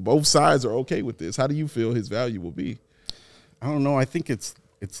Zach LaVine. Both sides are okay with this. How do you feel his value will be? I don't know. I think it's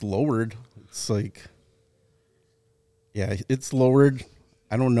lowered. It's like, yeah, it's lowered.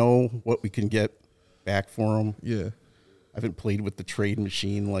 I don't know what we can get back for him. Yeah. I haven't played with the trade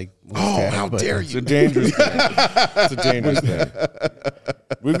machine like. How dare you? It's a dangerous thing. It's a dangerous thing.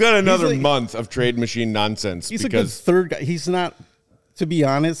 We've got another month of trade machine nonsense. He's a good third guy. He's not, to be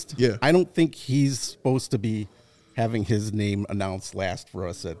honest, I don't think he's supposed to be having his name announced last for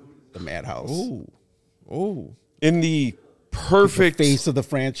us at the Madhouse. Oh. In the perfect the face of the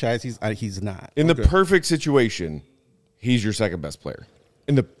franchise, he's not. In the perfect situation, he's your second best player.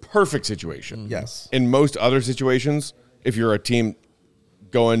 In the perfect situation. Yes. In most other situations, if you're a team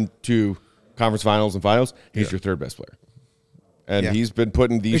going to conference finals and finals, he's your third best player. And he's been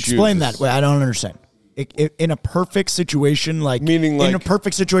put in these shoes. Explain that. Wait, I don't understand. In a perfect situation, meaning in a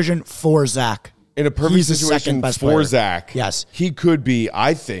perfect situation for Zach. In a perfect situation for player. Zach, yes, he could be,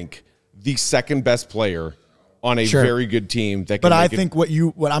 I think, the second best player on a very good team. But I think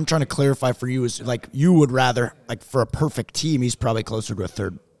what I'm trying to clarify for you is you would rather for a perfect team, he's probably closer to a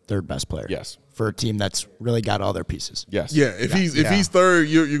third best player. Yes, for a team that's really got all their pieces. Yes, yeah. If he's third,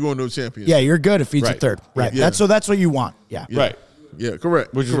 you're going to a championship. Yeah, you're good if he's a third. Right. Yeah. That's what you want. Yeah. Right. Yeah.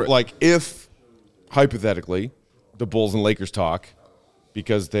 Correct. Which is like if hypothetically the Bulls and Lakers talk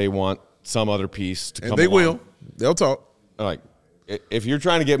because they want some other piece to come. And they along. will. They'll talk. Like if you're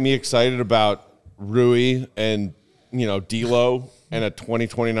trying to get me excited about Rui and D'Lo and a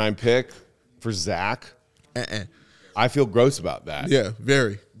 2029 pick for Zach, I feel gross about that. Yeah,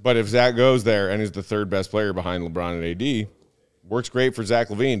 very. But if Zach goes there and is the third best player behind LeBron and AD, works great for Zach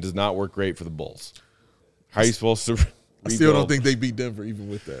LaVine, does not work great for the Bulls. How are you supposed to rebuild? I still don't think they beat Denver even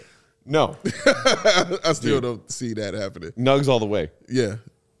with that. No. I still don't see that happening. Nugs all the way. Yeah.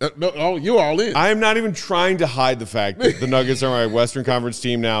 No, you're all in. I am not even trying to hide the fact that the Nuggets are my Western Conference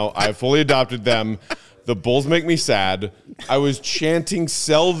team now. I have fully adopted them. The Bulls make me sad. I was chanting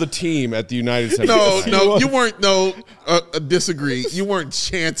 "Sell the team" at the United Center. No, you weren't. No, disagree. You weren't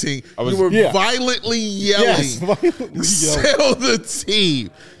chanting. You were violently yelling. Yes, violently Sell the team.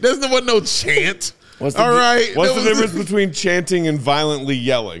 There's no chant. What's the difference between chanting and violently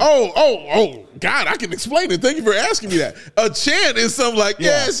yelling? Oh, God, I can explain it. Thank you for asking me that. A chant is something like,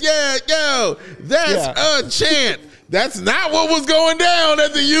 yes, yo, that's a chant. That's not what was going down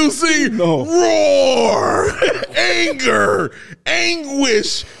at the UC. No. Roar, anger,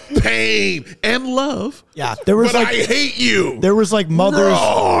 anguish, pain, and love. Yeah, there was I hate you. There was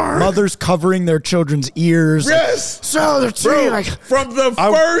mothers covering their children's ears. Yes. So they're from the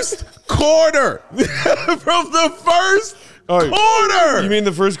first quarter. From the first quarter. You mean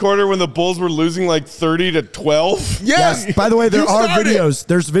the first quarter when the Bulls were losing 30-12? Yes. By the way, there are videos.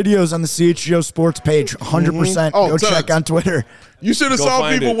 There's videos on the CHGO Sports page. 100%. Go check on Twitter. You should have saw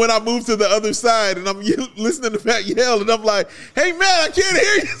people when I moved to the other side, and I'm listening to Matt yell, and I'm like, "Hey, man, I can't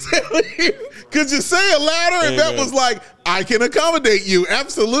hear you. Could you say it louder?" And Matt was like, "I can accommodate you,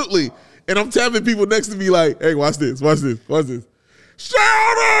 absolutely." And I'm tapping people next to me like, "Hey, watch this. Shout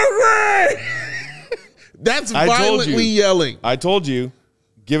out! That's violently yelling. I told you,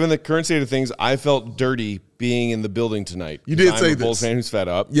 given the current state of things, I felt dirty being in the building tonight. You did I'm say a Bulls this. fan who's fed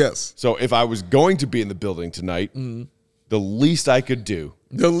up. Yes. So if I was going to be in the building tonight, the least I could do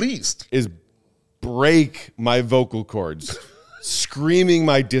is break my vocal cords, screaming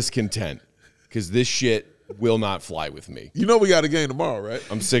my discontent, because this shit will not fly with me. You know we got a game tomorrow, right?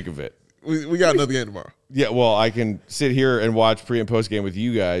 I'm sick of it. We got another game tomorrow. Yeah, well, I can sit here and watch pre and post game with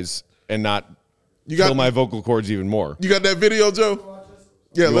you guys and not kill my vocal cords even more. You got that video, Joe?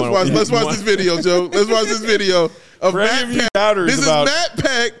 Yeah, let's watch this video, Joe. Let's watch this video of Matt Peck. This is Matt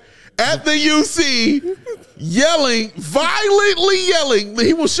Peck at the UC yelling, violently yelling.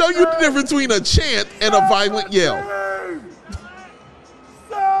 He will show you the difference between a chant and a violent yell.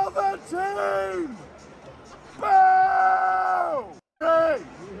 Sell the team! Boo! Hey!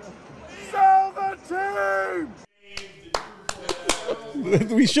 Sell the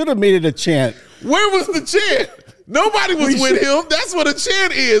team! We should have made it a chant. Where was the chant? Nobody was with him. That's what a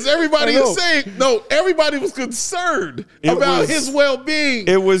chant is. Everybody is saying, no, everybody was concerned about his well-being.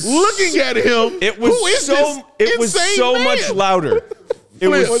 It was looking at him. It was so much louder. It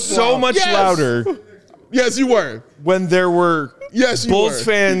was so much louder. Yes, you were. When there were Bulls were.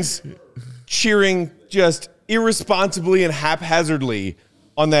 fans cheering just irresponsibly and haphazardly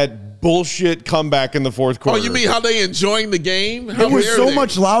on that bullshit comeback in the fourth quarter. Oh, you mean how they enjoying the game? How it was so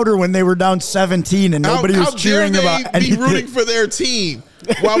much louder when they were down 17 and nobody was cheering about anything. Be rooting for their team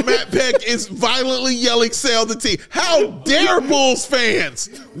while Matt Peck is violently yelling, "Sell the team." How dare Bulls fans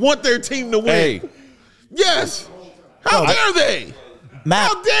want their team to win? Hey. Yes. How dare they? Matt,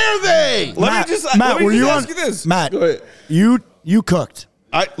 how dare they? Let me just ask you this. Matt, go ahead. You cooked.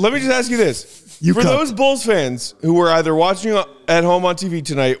 Let me just ask you this. For those Bulls fans who were either watching at home on TV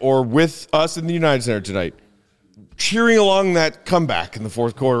tonight or with us in the United Center tonight, cheering along that comeback in the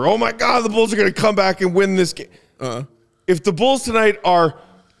fourth quarter, oh my God, the Bulls are going to come back and win this game. If the Bulls tonight are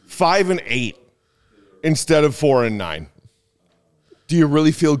 5-8 instead of 4-9, do you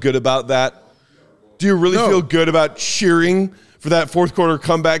really feel good about that? Do you really feel good about cheering for that fourth quarter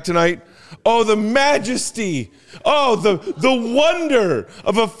comeback tonight? Oh, the majesty. Oh, the wonder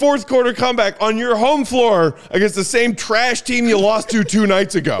of a fourth quarter comeback on your home floor against the same trash team you lost to 2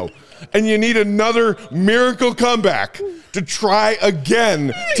 nights ago. And you need another miracle comeback to try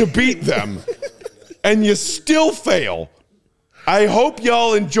again to beat them. And you still fail. I hope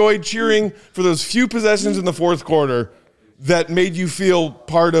y'all enjoyed cheering for those few possessions in the fourth quarter that made you feel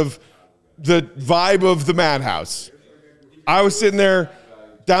part of the vibe of the madhouse. I was sitting there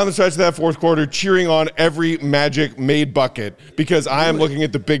down the stretch of that fourth quarter cheering on every Magic made bucket because I am looking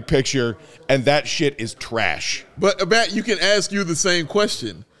at the big picture, and that shit is trash. But, Matt, you can ask you the same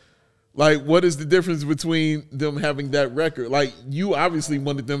question. Like, what is the difference between them having that record? Like, you obviously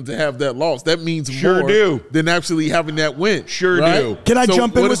wanted them to have that loss. That means more than actually having that win. Do. Can I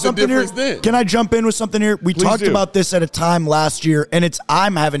jump in with something here? Can I jump in with something here? We talked about this at a time last year, and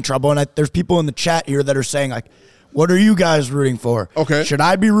I'm having trouble, and there's people in the chat here that are saying, like, what are you guys rooting for? Okay. Should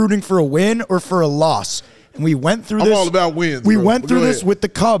I be rooting for a win or for a loss? And we went through this. I'm all about wins. We went through this with the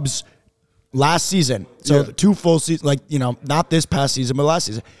Cubs last season. So the 2 full seasons, not this past season, but last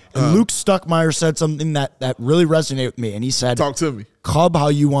season. And Luke Stuckmeyer said something that really resonated with me. And he said, talk to me. Cub how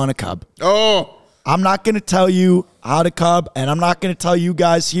you want to Cub. Oh. I'm not going to tell you how to Cub, and I'm not going to tell you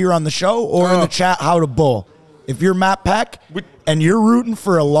guys here on the show or in the chat how to Bull. If you're Matt Peck and you're rooting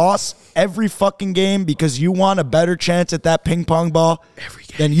for a loss every fucking game because you want a better chance at that ping pong ball,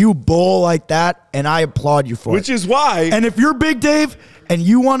 then you Bull like that, and I applaud you for it. Which is why. And if you're Big Dave and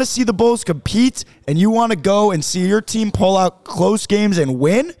you want to see the Bulls compete and you want to go and see your team pull out close games and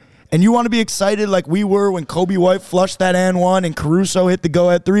win, and you want to be excited like we were when Kobe White flushed that and one and Caruso hit the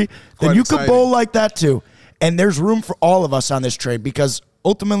go-ahead 3, then you could Bull like that too. And there's room for all of us on this trade because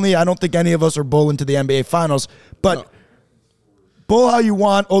ultimately I don't think any of us are Bull into the NBA Finals. But Bull how you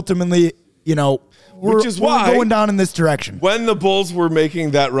want, ultimately, we're going down in this direction. When the Bulls were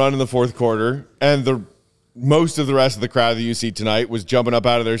making that run in the fourth quarter and most of the rest of the crowd that you see tonight was jumping up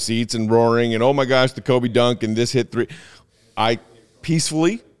out of their seats and roaring and, oh my gosh, the Kobe dunk and this hit 3, I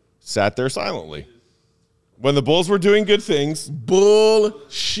peacefully sat there silently. When the Bulls were doing good things.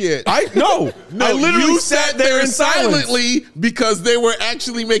 Bullshit. I literally sat there silently because they were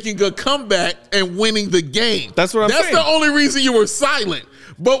actually making a comeback and winning the game. That's what I'm saying. That's the only reason you were silent.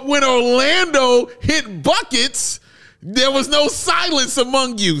 But when Orlando hit buckets, there was no silence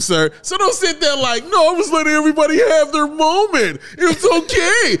among you, sir. So don't sit there like, no, I was letting everybody have their moment. It's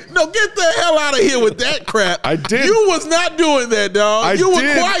okay. No, get the hell out of here with that crap. I did. You was not doing that, dog. You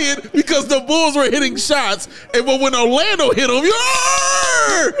were quiet because the Bulls were hitting shots. And when Orlando hit them,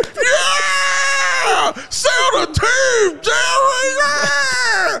 Yeah! Sell the team, Jerry!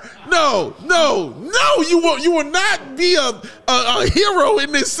 Yeah! No. You will not be a hero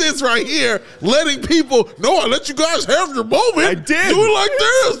in this sense right here, letting people, no, I let you guys have your moment. I did. Do it like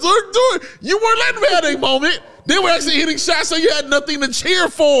this. Look, do it. You weren't letting them have a moment. They were actually hitting shots, so you had nothing to cheer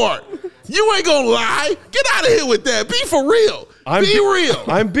for. You ain't gonna lie. Get out of here with that. Be for real. Be real.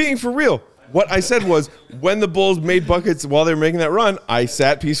 I'm being for real. What I said was, when the Bulls made buckets while they were making that run, I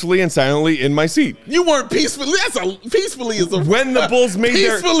sat peacefully and silently in my seat. You weren't peacefully. Peacefully is a when the Bulls made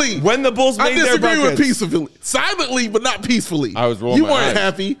peacefully. When the Bulls made their buckets. I disagree with peacefully. Silently, but not peacefully. I was rolling. You my weren't eyes.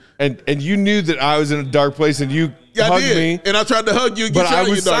 happy, and you knew that I was in a dark place, and you hugged me, and I tried to hug you, and but get I you out of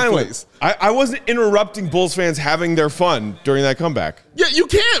was your dark silent. place. I wasn't interrupting Bulls fans having their fun during that comeback. Yeah, you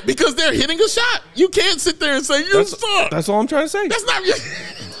can't because they're hitting a shot. You can't sit there and say you suck. That's all I'm trying to say. That's not.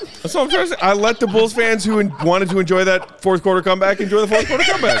 That's all I'm trying to say. I let the Bulls fans who wanted to enjoy that fourth quarter comeback enjoy the fourth quarter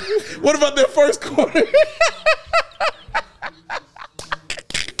comeback. What about their first quarter?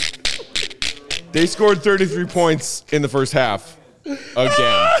 They scored 33 points in the first half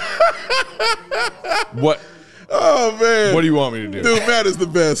again. What? Oh, man. What do you want me to do? Dude, Matt is the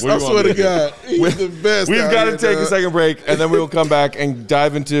best. I swear to God. He's the best. We've got to take a second break, and then we will come back and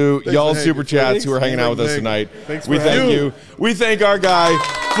dive into y'all's super chats who are hanging out with us tonight. We thank you. We thank our guy,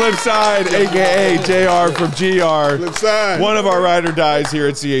 Flipside, a.k.a. JR from GR. Flipside. One of our ride or dies here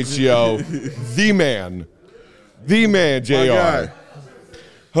at CHGO. The man, JR. My guy.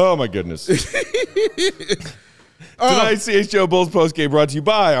 Oh, my goodness. Tonight's CHGO Bulls postgame brought to you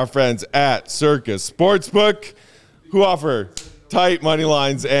by our friends at Circus Sportsbook, who offer tight money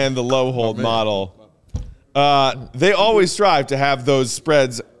lines and the low hold model. They always strive to have those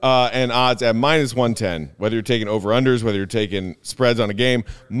spreads and odds at minus 110, whether you're taking over-unders, whether you're taking spreads on a game.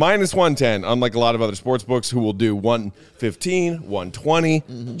 Minus 110, unlike a lot of other sports books who will do 115, 120,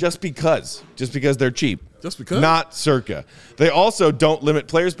 just because they're cheap. Just because? Not Circa. They also don't limit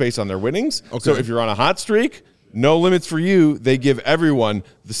players based on their winnings. Okay. So if you're on a hot streak, no limits for you. They give everyone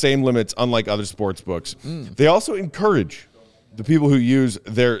the same limits, unlike other sports books. They also encourage the people who use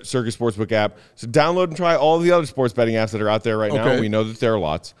their Circus Sportsbook app to download and try all the other sports betting apps that are out there right now. We know that there are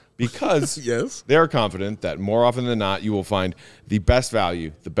lots because yes, they are confident that more often than not, you will find the best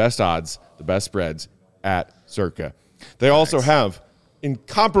value, the best odds, the best spreads at Circa. They also have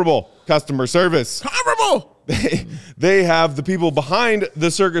incomparable customer service. Comparable. They have the people behind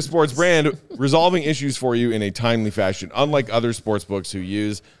the Circus Sports brand resolving issues for you in a timely fashion, unlike other sports books who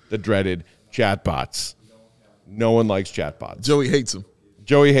use the dreaded chatbots. No one likes chatbots. Joey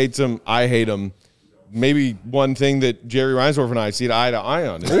hates them. I hate them. Maybe one thing that Jerry Reinsdorf and I see eye to eye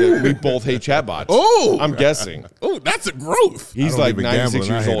on is that we both hate chatbots. Oh, I'm guessing. Oh, that's a growth. He's like 96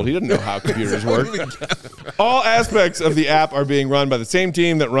 years old. He doesn't know how computers work. All aspects of the app are being run by the same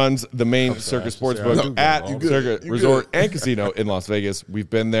team that runs the main Circus Sportsbook at Circa Resort and Casino in Las Vegas. We've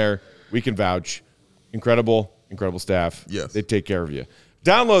been there. We can vouch. Incredible staff. Yes. They take care of you.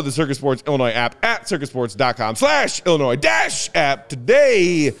 Download the Circus Sports Illinois app at circusports.com/Illinois-app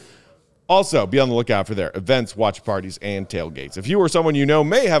today. Also, be on the lookout for their events, watch parties, and tailgates. If you or someone you know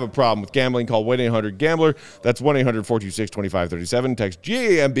may have a problem with gambling, call 1-800-GAMBLER. That's 1-800-426-2537. Text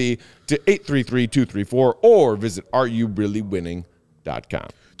GAMB to 833-234 or visit areyoureallywinning.com.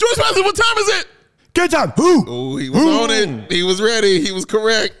 George Spencer, what time is it? Good time. Who? Oh, he was on it. He was ready. He was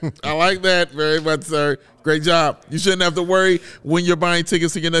correct. I like that very much, sir. Great job. You shouldn't have to worry when you're buying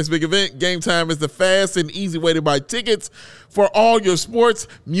tickets to your next big event. Game Time is the fast and easy way to buy tickets for all your sports,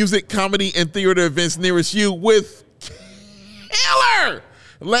 music, comedy, and theater events nearest you with killer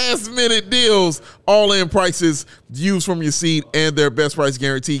last-minute deals, all-in prices, views from your seat, and their best price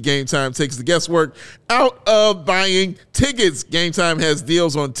guarantee. Game Time takes the guesswork out of buying tickets. Game Time has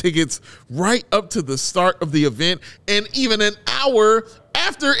deals on tickets right up to the start of the event and even an hour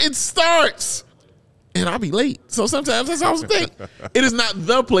after it starts. And I'll be late. So sometimes that's how I was thinking. It is not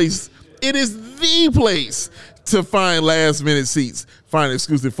the place. It is the place to find last-minute seats. Find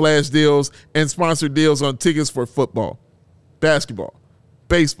exclusive flash deals and sponsored deals on tickets for football, basketball,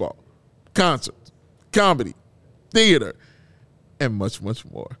 baseball, concerts, comedy, theater, and much, much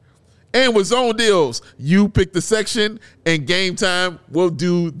more. And with zone deals, you pick the section and Game Time will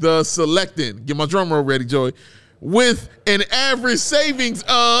do the selecting. Get my drum roll ready, Joey. With an average savings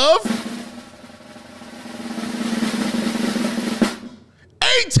of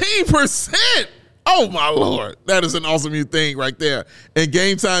 18%. Oh, my Lord. That is an awesome new thing right there. And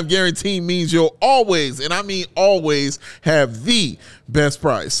Game Time guarantee means you'll always, and I mean always, have the best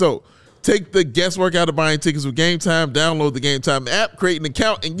price. So Take the guesswork out of buying tickets with Game Time. Download the Game Time app, create an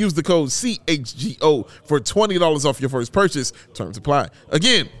account, and use the code CHGO for $20 off your first purchase. Terms apply.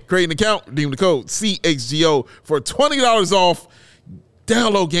 Again, create an account, redeem the code CHGO for $20 off.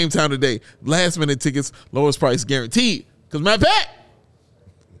 Download Game Time today. Last minute tickets, lowest price guaranteed. Because Matt Pat,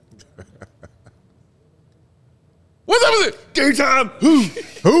 what's up with it? Game time.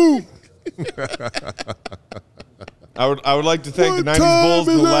 Who? I would like to thank the 90s Bulls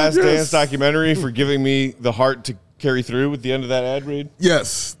for the Last Dance documentary for giving me the heart to carry through with the end of that ad read.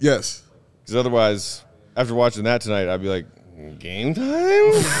 Yes. Because otherwise, after watching that tonight, I'd be like, game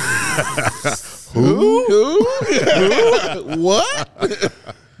time? Who? What?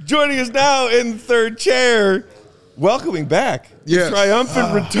 Joining us now in the third chair, welcoming back Yes. the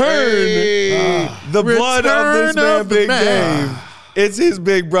triumphant return, the blood of this Return man, of the Big man. Dave. It's his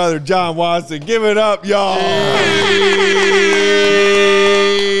big brother, John Watson. Give it up, y'all.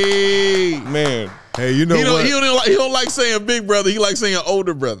 Man. Hey, you know He what? he don't like saying big brother. He likes saying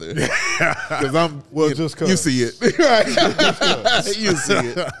older brother. Because you see it. Right. You see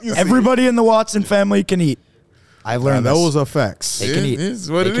it. Everybody in the Watson family can eat. I learned this. Those are facts. They can eat. It's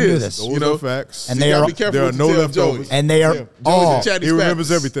what They it can do is. this. Those are facts. And You they gotta are be careful there are what no you tell leftovers. Joey. and they are all Chatty He remembers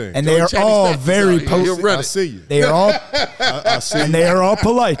Spaps. everything. and they are Chatty all Spaps very is out here. He'll run I it. see you. they are all I see and you. they are all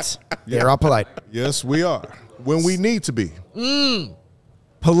polite. They are all polite. Yes, we are. When we need to be.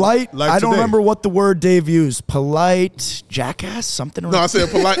 Polite. Like I don't today. remember what the word Dave used. Polite jackass, something. No, I said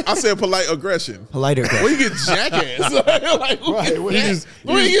polite aggression. polite. Where you get jackass? Like,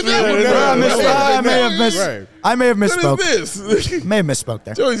 where you get that one? Right. I may have What misspoke. is this? May have misspoke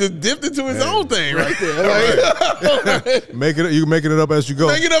there. Joey just dipped into his own thing right there. Like, You making it up as you go.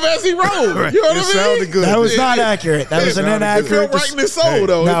 make it up as he rolled. You know what It I mean? sounded good. That was not accurate. That was an sounded good. It felt inaccurate. right in his soul,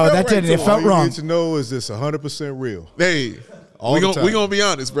 though. No, felt that right didn't. to It him. felt All you wrong. need to know is this 100% real. Hey, All we the gonna time. we gonna be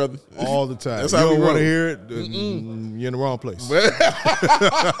honest, brother. All the time. That's You how we don't want roll. to hear it, then you're in the wrong place. This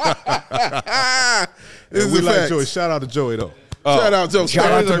And is we a like fact. Joey. Shout out to Joey, though. Shout out, Joe.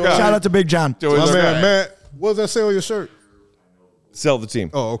 Shout out to Big John. Joey's My our man, guy. Matt, what does that say on your shirt? Sell the team.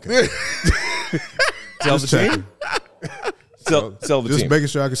 Oh, okay. Sell the team. Sell the Just team. making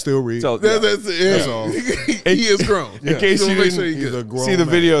sure I can still read. Sell, That's it. That's all. He is grown. In case So you make sure didn't you He's a get- grown see the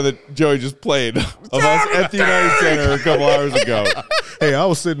man. video that Joey just played of us at the United Center a couple hours ago. Hey, I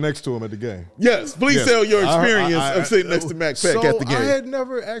was sitting next to him at the game. Yes, please Yes. tell your I- experience I- of sitting next to Mac Peck so at the game. I had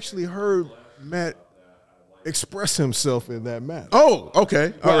never actually heard Matt express himself in that manner. Oh,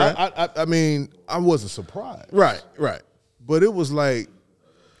 okay. All Well, right. I mean, I wasn't surprised. Right. But it was like,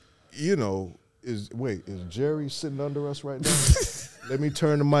 is Jerry sitting under us right now? Let me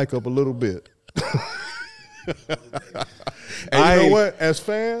turn the mic up a little bit. And you know what? As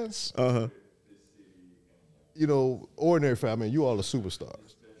fans, ordinary fans, I mean, you all are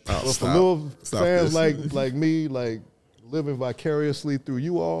superstars. But for little fans like me, like living vicariously through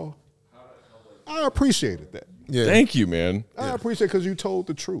you all, I appreciated that. Yeah. Thank you, man. I appreciate because you told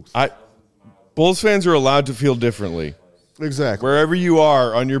the truth. Bulls fans are allowed to feel differently. Exactly. Wherever you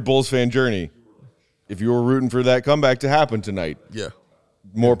are on your Bulls fan journey, if you were rooting for that comeback to happen tonight,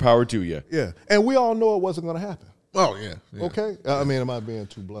 more power to you. Yeah. And we all know it wasn't going to happen. Oh, yeah. Okay? I mean, am I being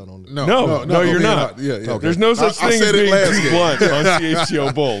too blunt on this? No, you're not. Yeah. There's no such I thing said as it being last too game. blunt on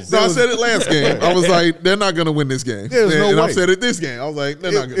CHGO Bulls. No, I said it last game. I was like, they're not going to win this game. There's no and I way. said it this game. I was like,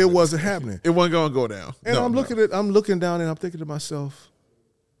 they're not going to It win. wasn't happening. It wasn't going to go down. And No, I'm no. looking down and I'm thinking to myself,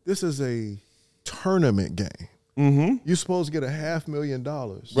 this is a tournament game. Mm-hmm. You're supposed to get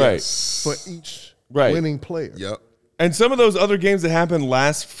 $500,000 Right. for each Right. winning player. Yep. And some of those other games that happened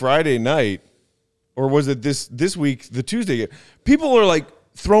last Friday night, or was it this week, the Tuesday game, people are like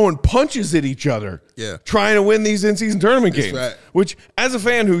throwing punches at each other, trying to win these in-season tournament games. right. Which, as a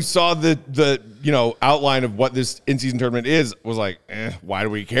fan who saw the outline of what this in-season tournament is, was like, why do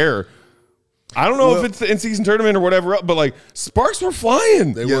we care? I don't know if it's the in-season tournament or whatever, but like sparks were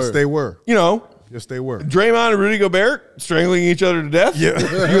flying. Yes, they were. Yes, they were. Draymond and Rudy Gobert strangling each other to death. Yeah.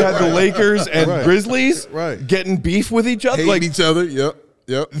 You had the Lakers and Right. Grizzlies Right. getting beef with each other. Hating each other. Yep.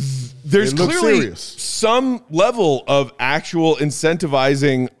 There's It looked clearly serious. some level of actual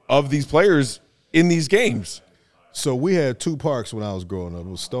incentivizing of these players in these games. So we had two parks when I was growing up. It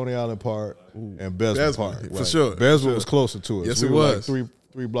was Stony Island Park and Besman Park. for sure. Besman was closer to us. Yes, we it were was. Like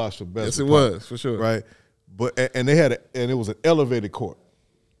three blocks from Besman Yes, it Park, was, for sure. Right? But and they had and it was an elevated court.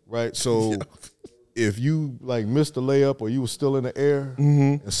 Right? So if you like missed a layup or you were still in the air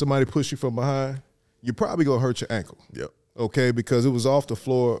and somebody pushed you from behind, you're probably gonna hurt your ankle. Yep. Okay, because it was off the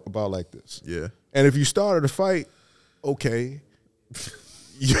floor about like this. Yeah. And if you started a fight, okay,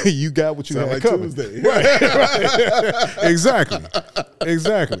 you got what you Sound had like coming. Tuesday. Right.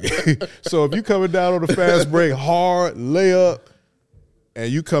 Exactly. So if you coming down on the fast break, hard layup,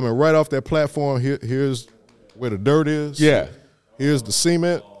 and you coming right off that platform, here's where the dirt is. Yeah. Here's the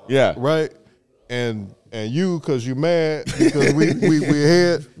cement. Yeah. Right. And you, because you mad because we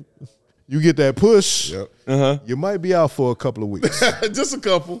ahead, you get that push. Yep. You might be out for a couple of weeks. Just a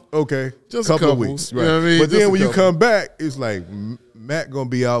couple. Okay. Just couple a of couple. weeks. You Right. know what I mean? But Just then a when you couple. come back, it's like Matt gonna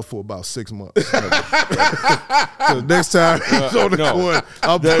be out for about 6 months. So next time he's on the court,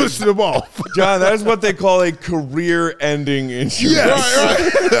 I'm pushing him off. John, that is what they call a career-ending injury.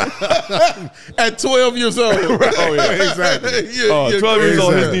 Right. At 12 years old. Oh, yeah. Exactly. 12 years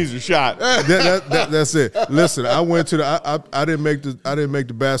old, his Exactly. knees are shot. That's it. Listen, I went to I didn't make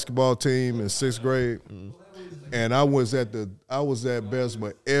the basketball team in 6th grade, and I was at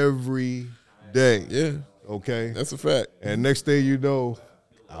Bessemer every day. Yeah. Okay, That's a fact. and next thing you know,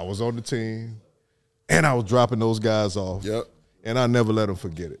 I was on the team, and I was dropping those guys off. Yep. And I never let them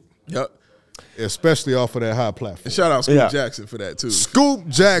forget it, Yep. especially off of that high platform. And shout out Scoop Yeah. Jackson for that, too. Scoop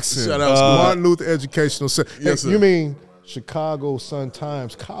Jackson, Shout out Scoop. Martin Luther Educational Center. Yes, Hey, sir. you mean Chicago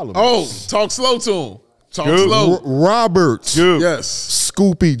Sun-Times columnist? Oh, talk slow to him. Talk Scoop. slow. Robert Yes.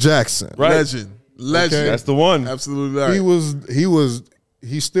 Scoopy Jackson. Right. Legend. Okay. That's the one. Absolutely right.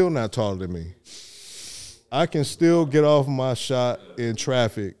 He's still not taller than me. I can still get off my shot in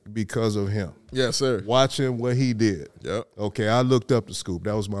traffic because of him. Yes, sir. Watching what he did. Yep. Okay, I looked up to Scoop.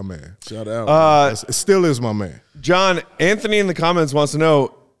 That was my man. Shout out. It still is my man. John, Anthony in the comments wants to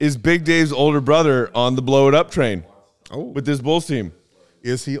know, is Big Dave's older brother on the blow it up train with this Bulls team?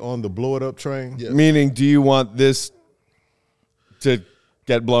 Is he on the blow it up train? Yeah. Meaning, do you want this to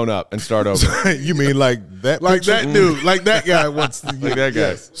get blown up and start over? You mean like that? Like picture? that dude. Like that guy wants to. Like that guy.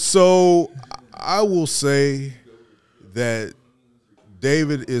 Yes. So I will say that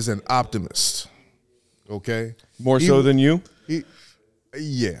David is an optimist. Okay, More so than you?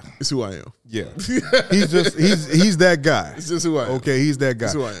 Yeah, It's who I am. yeah. He's that guy. It's just who I am. Okay, he's that guy.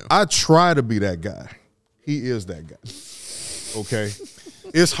 It's who I am. I try to be that guy. He is that guy. Okay,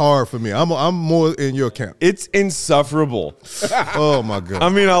 it's hard for me. I'm more in your camp. It's insufferable. Oh my god. I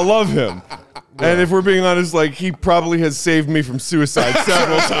mean, I love him. And if we're being honest, like, he probably has saved me from suicide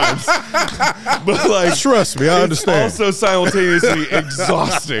several times. But, like, Trust me, I understand. It's also simultaneously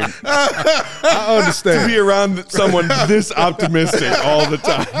exhausting I understand. to be around someone this optimistic all the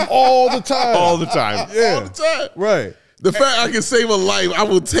time. all the time. All the time. Yeah. All the time. Right. The fact I can save a life, I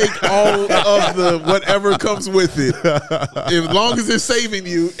will take all of the whatever comes with it. As long as it's saving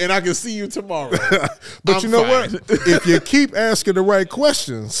you and I can see you tomorrow. But I'm you know fine. what? If you keep asking the right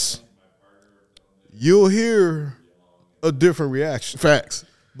questions, you'll hear a different reaction. Facts.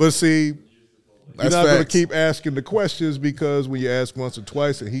 But see, you're That's not going to facts. keep asking the questions because when you ask once or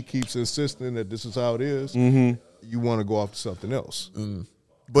twice and he keeps insisting that this is how it is, you want to go off to something else.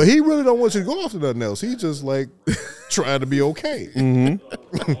 But he really don't want you to go off to nothing else. He just like trying to be okay.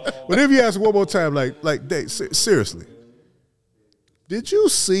 But if you ask one more time, like Dave, seriously, did you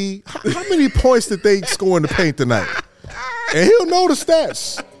see how many points did they score in the paint tonight? And he'll know the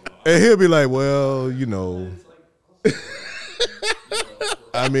stats. And he'll be like, well, you know,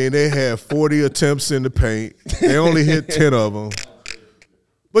 I mean, they had 40 attempts in the paint. They only hit 10 of them.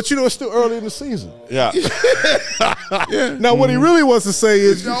 But, you know, it's still early in the season. Yeah. Now, what he really wants to say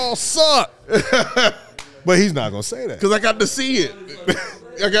is, y'all suck. But he's not going to say that. Because I got to see it.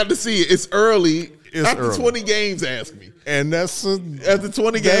 I got to see it. It's early. It's After early. 20 games, ask me. And that's After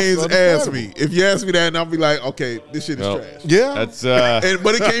 20 That's games, ask understandable. me. If you ask me that, and I'll be like, okay, this shit is Well, trash. yeah. That's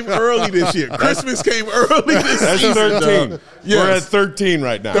But it came early this year. Christmas came early this that's season. 13. dog. We're at Yes. 13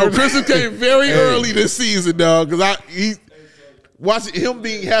 right now. No, Christmas came very early this season, dog. Because watching him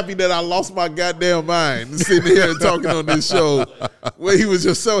being happy that I lost my goddamn mind, sitting here and talking on this show, where he was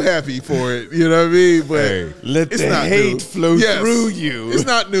just so happy for it. You know what I mean? But Let it's the not hate new. flow Yes. through you. It's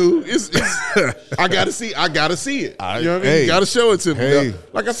not new. It's I gotta see it. You know what I mean? Hey. You gotta show it to me. Hey. dog.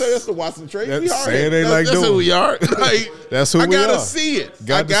 Like I said, that's the Watson trade. That's We are. saying they That's, like that's who doing. we are. Like, That's who I we gotta are. see it.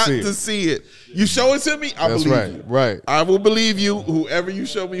 Got I to got see it. to see it. You show it to me, I That's believe right. you. Right. I will believe you. Whoever you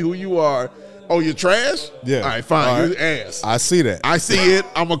show me who you are. Oh, you're trash? Yeah. All right, fine. All right. You're ass. I see that. I see it.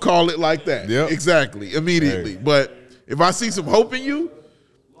 I'm going to call it like that. Yep. Exactly. Immediately. Hey. But if I see some hope in you,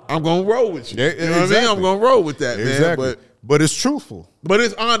 I'm going to roll with you. Yeah, You know what I mean? exactly. I'm going to roll with that, Exactly. man. But it's truthful. But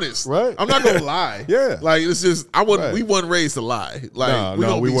it's honest. Right. I'm not going to lie. Yeah. Like, it's just, Right. we wasn't raised to lie. Like, No, we're no,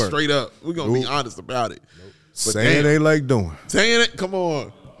 going we to be weren't. straight up. We're going to be Nope. honest about it. But Saying damn, they like doing. saying it, come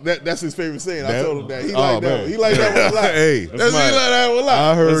on. That's his favorite saying. I That- told him that. He oh, like that man. one. He like that one a lot. Hey, he like that one a lot.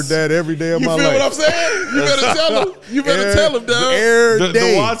 I heard that every day of You my feel life. what I'm saying? You better tell him. You better tell him, dog. Every The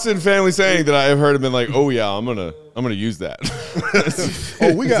day. Watson family saying that I have heard have been like, oh yeah, I'm gonna use that.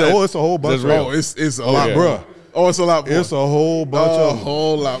 Oh, we got. It's a whole bunch. That's real. Oh, it's a lot, yeah. bro. Oh, it's a lot more. It's a whole bunch a of them.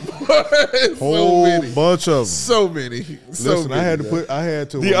 whole lot more. It's Whole so many. bunch of them. So many. So Listen, many, I had to dog. put. I had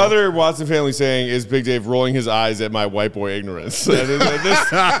to. The other Watson family saying is Big Dave rolling his eyes at my white boy ignorance. That is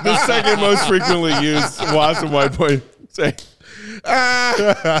the second most frequently used Watson white boy saying.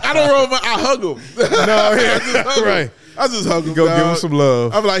 I don't roll my. I hug him. No, yeah, right. I just hug him. Go dog. give him some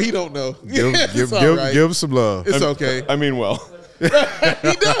love. I'm like, he don't know. Give It's all right. him some love. It's okay. I mean, well. He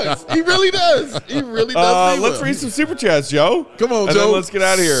does. He really does. He really does. Let's read some super chats, Joe. Come on, and Joe. Then let's get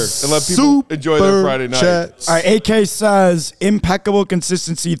out of here and let people enjoy their Friday night. Chats. All right, AK says impeccable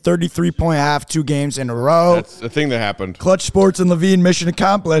consistency, 33-point half, 2 games in a row. That's a thing that happened. Clutch Sports and Levine, mission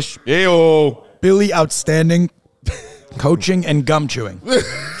accomplished. Ayo. Billy, outstanding coaching and gum chewing.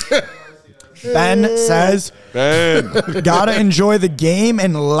 Ben says, Ben. gotta enjoy the game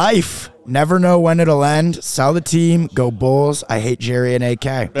and life. Never know when it'll end. Sell the team. Go Bulls. I hate Jerry and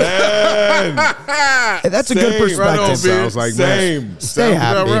AK. Ben. Hey, that's a good Same. perspective. Right on, Sounds like Same. Stay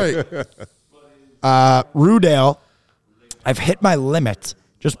happy. Right. Rudale, I've hit my limit.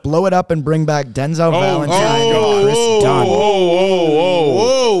 Just blow it up and bring back Denzel Valentine and Chris Dunn.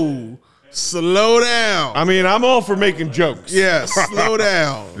 Whoa. Slow down. I mean, I'm all for making jokes. Yeah, slow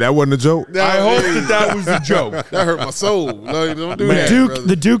down. That wasn't a joke. I hope that was a joke. That hurt my soul. No, don't do that, brother.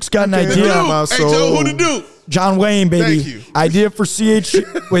 The Duke's got an idea. my Hey, soul. Joe, who the Duke? John Wayne, baby. Thank you. Idea for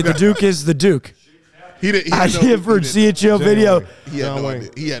Wait, the Duke is the Duke. He didn't. Idea for CHGO video. He had John no Wayne.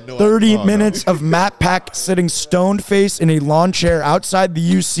 idea. He had no 30 idea. minutes of Matt Pack sitting stoned face in a lawn chair outside the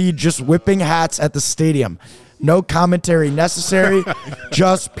UC, just whipping hats at the stadium. No commentary necessary,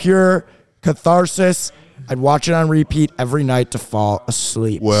 just pure catharsis. I'd watch it on repeat every night to fall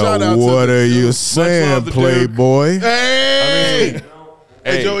asleep. Shout out Well, to what the are you Duke. saying, love, the Playboy? Hey,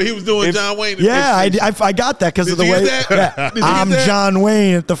 Hey, Joe, he was doing if- John Wayne. Yeah, I got that because of the Did you way. get that? Yeah. Did you get I'm that? John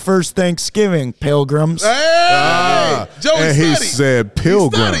Wayne at the first Thanksgiving, Pilgrims. Hey, Joe, And he studied. said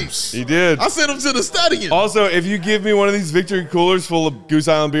pilgrims. He did. I sent him to the studying. Also, if you give me one of these Victory coolers full of Goose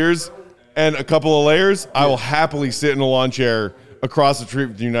Island beers and a couple of layers, I will happily sit in a lawn chair across the street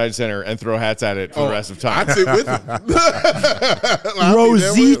from the United Center and throw hats at it for the rest of time. I'd sit with him. I'll be there with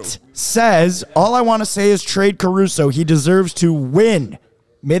Rosite him. says, all I want to say is trade Caruso. He deserves to win.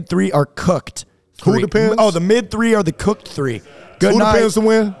 Mid 3 are cooked. Who 3. depends? Oh, the mid 3 are the cooked 3. Good Who night. depends to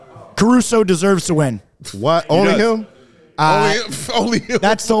win? Caruso deserves to win. What? Only does. him? Only him.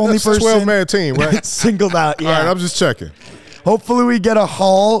 That's the only That's a person 12-man team, right? singled out. Yeah. All right, I'm just checking. Hopefully we get a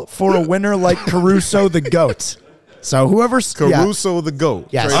haul for a winner like Caruso the GOAT. So whoever's Caruso the GOAT.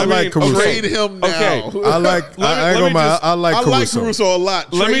 Yes. I I like mean, Caruso. Trade him now. Okay. I like. I ain't let gonna me lie. just- I like I like Caruso. Caruso a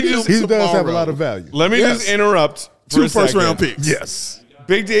lot. Let me Trade just- him He does have a tomorrow. lot of value. Let me Yes. just interrupt for 2 a second. first-round picks. Yes.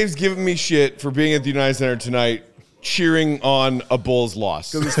 Big Dave's giving me shit for being at the United Center tonight, cheering on a Bulls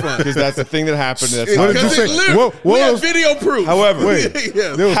loss. 'Cause it's fun. Because that's the thing that happened. That's What how did it you goes. say? We have was- video proof. However, Wait.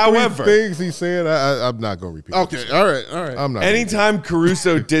 Yeah. There was However- 3 things he said. I'm not gonna repeat. Okay. All right. I'm not. anytime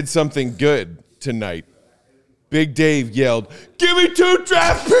Caruso did something good tonight, Big Dave yelled, "Give me 2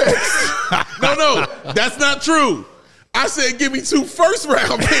 draft picks!" No, that's not true. I said, give me 2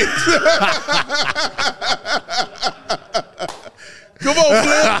 first-round picks. Come on,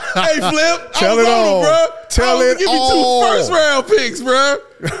 Flip. Hey, Flip. Tell I was it on all. him, bro. Tell it Give me 2 all. first-round picks, bro.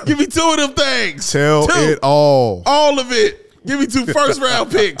 Give me 2 of them things. Tell 2. it all. All of it. Give me 2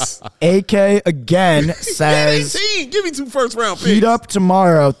 first-round picks. AK again Yeah, says 18. Give me 2 first-round picks. heat up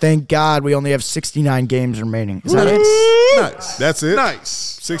tomorrow. Thank God we only have 69 games remaining. Is that it? Nice. That's it.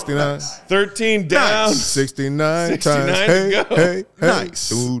 Nice. 69. 13 down. Nice. 69 times. 69 to Hey, go. hey, hey. Nice.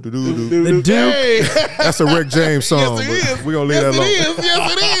 Do, do, do, do. The Duke. Hey. That's a Rick James song. Yes, it but is. We're going to leave yes, that alone. it is.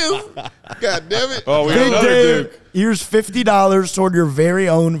 Yes, it is. God damn it. Oh, we got Big another Dave, Duke. here's $50 toward your very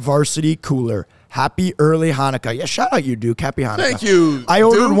own varsity cooler. Happy early Hanukkah. Yeah, shout out you, Duke. Happy Hanukkah. Thank you, I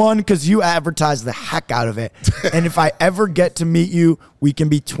ordered Duke. one because you advertised the heck out of it. And if I ever get to meet you, we can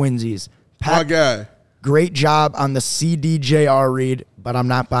be twinsies. My Pat, guy. great job on the CDJR read, but I'm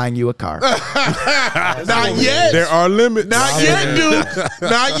not buying you a car. Not yet. There are limits. Not yet, Duke.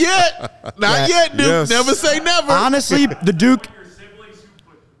 Not yet. Not yet, Duke. Yes. Never say never. Honestly, the Duke.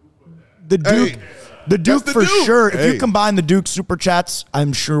 The Duke. Hey, The Duke the for Duke. sure. If Hey. you combine the Duke super chats,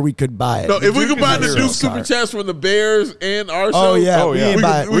 I'm sure we could buy it. No, if we Duke combine is the a Duke hero. super chats from the Bears and our show, Oh, yeah. Oh, yeah. We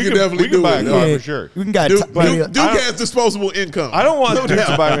buy it. we can definitely we can do buy it. a car Yeah. for sure. We can get Duke, but- Duke has disposable income. I don't want Duke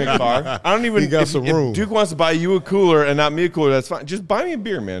to buy me a car. I don't even. He got if, some if room. Duke wants to buy you a cooler and not me a cooler, that's fine. Just buy me a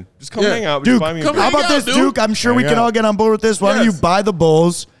beer, man. Just come Yeah. hang out. but Duke, just buy me a come beer. how hang about out, this, Duke. Duke? I'm sure we Hang can out. all get on board with this. Why don't you Yes. buy the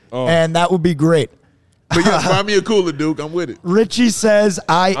Bulls? And that would be great. But yes, buy me a cooler, Duke. I'm with it. Richie says,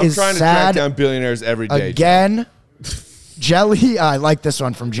 I'm is trying to track sad down billionaires every day. again. Jelly, I like this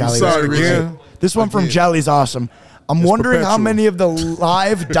one from Jelly. Sorry, This- Richie. This one from Again. Jelly's awesome. I'm wondering how perpetual. many of the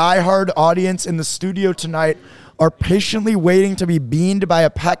live diehard audience in the studio tonight are patiently waiting to be beamed by a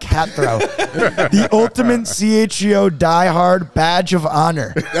Peck hat throw. The ultimate CHGO diehard badge of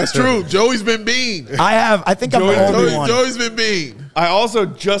honor. That's true. Joey's been beamed. I think I'm the only one. Joey's been beamed. I also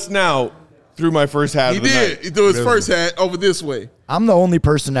just now threw my first hat He of the did. night. He threw his first hat over this way. I'm the only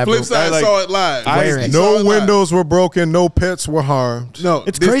person ever. Flipside saw it live. wearing He it. saw No it live. windows were broken. No pets were harmed. No,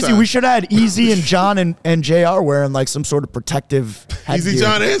 It's this crazy. time. We should have had Easy and John and JR wearing like some sort of protective headgear. Easy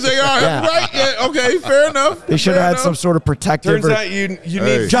John and JR. Yeah. Right? Yeah. Okay. Fair enough. They should Fair have had enough. some sort of protective. Turns out you need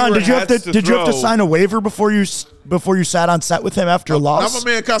John, fewer did you have to hats did you have to throw. sign a waiver before you sat on set with him after a I'm loss? a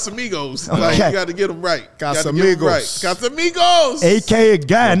man Casamigos. Like, Okay. you got to get them right. Casamigos. Casamigos. AK Oh,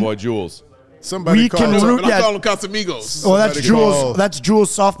 again. boy, Jules. Somebody We can called root- And I yeah. call them Casamigos. Oh, that's Somebody Jules. call- That's Jules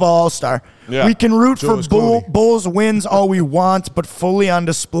softball all star. Yeah. We can root Jules for Clooney. Bulls wins all we want, but fully on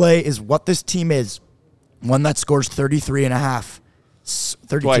display is what this team is. One that scores 33 and a half.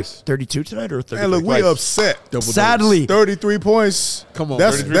 32, Twice. 32 tonight or 33? And look, we Twice. upset. Sadly, 33 points. Come on,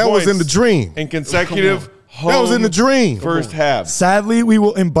 That's, 33 that was points in the dream. in consecutive home That was in the dream. first half. sadly, we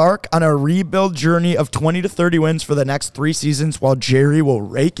will embark on a rebuild journey of 20 to 30 wins for the next 3 seasons while Jerry will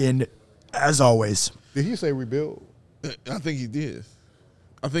rake in as always. Did he say rebuild? I think he did.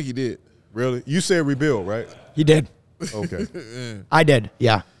 I think he did. Really? You said rebuild, right? He did. Okay. I did.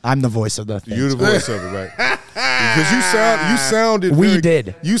 Yeah. I'm the voice of the thing. You the voice of it, right? Because you sounded. We very-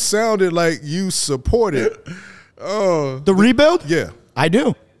 did. You sounded like you supported. The rebuild? Yeah. I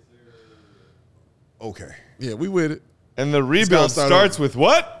do. Okay. Yeah, we with it. And the rebuild start starts with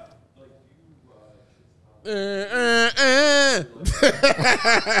what?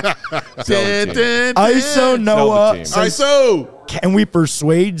 ISO Noah team. says, ISO. can we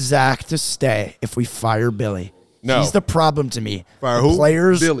persuade Zach to stay if we fire Billy? No. He's the problem to me. Fire The who?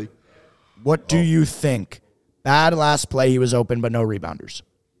 Players, Billy. what do you think? Bad last play. He was open, but no rebounders.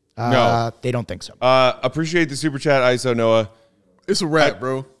 No. They don't think so. Appreciate the super chat, ISO Noah. It's a wrap,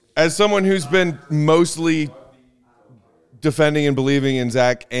 bro. As someone who's been mostly defending and believing in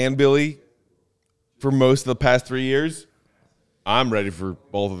Zach and Billy for most of the past 3 years, I'm ready for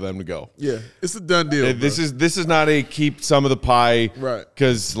both of them to go. Yeah, it's a done deal. This is not a keep some of the pie, Right.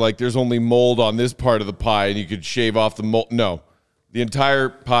 Because like there's only mold on this part of the pie, and you could shave off the mold. No, the entire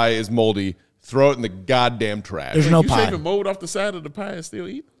pie is moldy. Throw it in the goddamn trash. There's no you pie. shaving mold off the side of the pie and still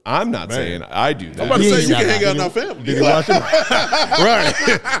eat? I'm not saying I do that. I'm about to He say ain't you got can hang that. out in our family. Did you wash your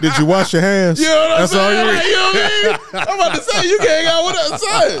right? Did you wash your hands? You know what I'm That's all saying? you Like, you know what I mean? I'm about to say you can hang out with us.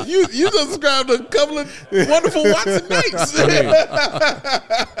 Son. You just described a couple of wonderful Watson nights.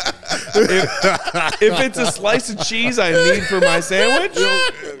 If it's a slice of cheese I need for my sandwich,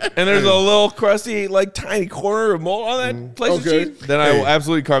 and there's a little crusty, like tiny corner of mold on that place of Okay. cheese, then I will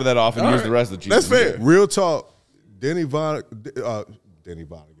absolutely carve that off and use the rest of the cheese. That's fair. Real talk. Denny Vonnegut,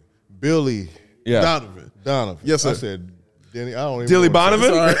 Billy Yeah. Donovan. Yes, sir. I said Denny. I don't even Dilly know what I'm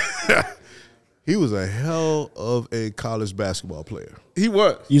saying. Bonovan? He was a hell of a college basketball player. He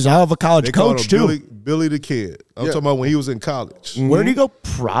was. He's a hell of a college They called coach, him too. Billy the Kid. I'm Yeah. talking about when he was in college. Where did he go?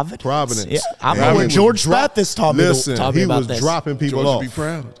 Providence. Providence. Yeah, I And know he when was George drop- Spathis taught me, Listen, taught me he about was this. dropping people George off. be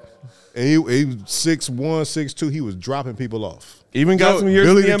proud. And he was 6'1", 6'2". He was dropping people off. Even got Yo, some years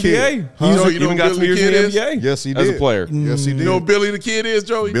Billy in the the Kid. NBA. Huh? He's You know- you know even who got some Billy years the in the Kid is? NBA. Yes, he As did. a player. Yes, he did. You know who Billy the Kid is,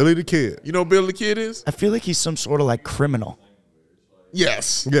 Joey? Billy the Kid. You know who Billy the Kid is? I feel like he's some sort of like criminal.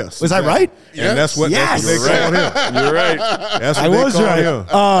 Yes. Yes. Was I right? And that's what, Yes. that's what they called him. You're right. That's what I they was called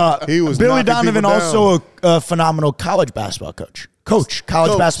right. him. He was Billy knocking Donovan, people also down. a phenomenal college basketball coach. College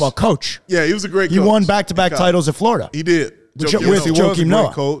Coach. basketball coach. Yeah, he was a great He coach. won back-to-back titles at Florida. He did. With Joakim with He Noah. was a Joakim great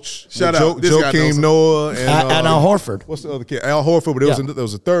Noah. coach. Shout With out. This guy knows Joakim him. Noah and And Al Horford. What's the other kid? Al Horford, but there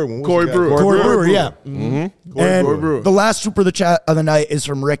was a third one. What's Corey the guy? Brewer. Corey Brewer, yeah. Corey And Brewer. the last super the chat of the night is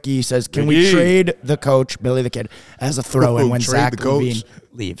from Ricky. He says, "Can we Ricky. trade the coach, Billy the Kid, as a throw-in when Trade Zach the coach? LaVine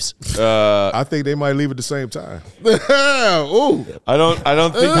leaves?" I think they might leave at the same time. Ooh. I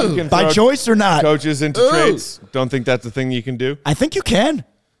don't think you can By throw choice or not? coaches into trades. Don't think that's a thing you can do. I think you can.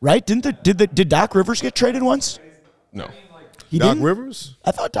 Right? Did Doc Rivers get traded once? No. Doc didn't? Rivers?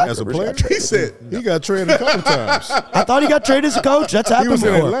 I thought Doc As a Rivers player? got traded. He said he got traded a couple times. I thought he got traded as a coach. That's happened was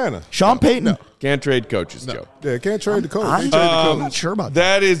in before. Atlanta. Sean Payton. Can't trade coaches, Joe. Yeah, can't trade the coach. I'm Can't trade the coach. not sure about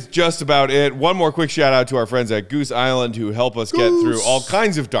that. That is just about it. One more quick shout out to our friends at Goose Island who help us get through all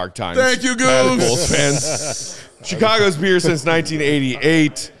kinds of dark times. Thank you, as Goose. Bulls fans. Chicago's beer since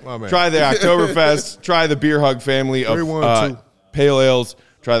 1988. My man. Try the Oktoberfest. Try the Beer Hug family of 312. pale ales.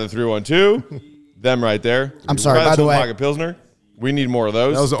 Try the 312. Them right there. I'm sorry, Try by the Full way. Pocket Pilsner. We need more of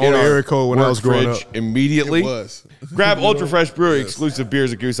those. That was the in only our area code when I work was growing fridge up. Immediately. It was. Grab Ultra Fresh Brewery exclusive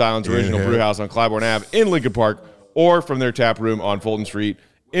beers at Goose Island's original brew house on Clybourne Ave in Lincoln Park, or from their tap room on Fulton Street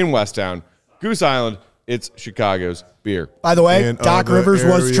in Westtown. Goose Island, it's Chicago's beer. By the way, And Doc other Rivers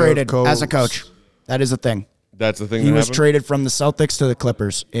was area traded codes. as a coach. That is a thing. That's the thing He that was happened? traded from the Celtics to the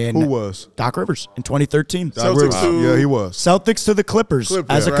Clippers. Who was? Doc Rivers in 2013. Doc Celtics Rivers. to- Yeah, he was. Celtics to the Clippers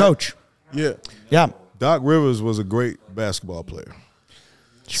as a right? coach. Yeah. Yeah. Doc Rivers was a great basketball player,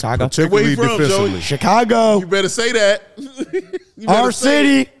 Chicago. particularly Where you from, defensively. Joey? Chicago. You better say that. You better Our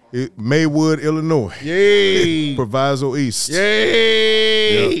say city. Maywood, Illinois. it. Yay. Proviso East.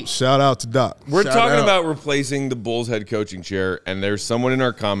 Yay. Shout out to Doc. We're Shout talking out. about replacing the Bulls head coaching chair, and there's someone in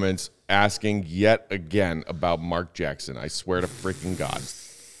our comments asking yet again about Mark Jackson. I swear to freaking God.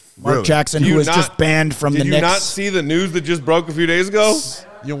 Mark Really? Jackson, Do you who was not- just banned from the Did you Knicks. not see the news that just broke a few days ago?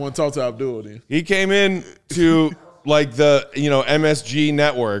 You don't want to talk to Abdul then. He came in to like the MSG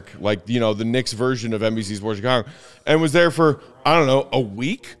network, like the Knicks version of NBC Sports Chicago, and was there for I don't know a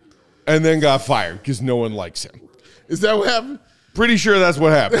week, and then got fired because no one likes him. Is that what happened? Pretty sure that's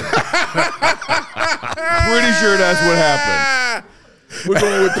what happened. Pretty sure that's what happened. We're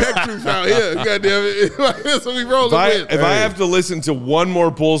going with Peck Truth out here. God damn it. That's what we rolling with. If I have to listen to one more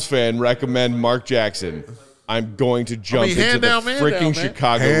Bulls fan recommend Mark Jackson, I'm going to jump into hand the down, man freaking down, man.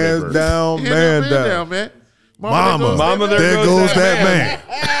 Chicago Hands River. down, man down. man. Mama, there goes that man.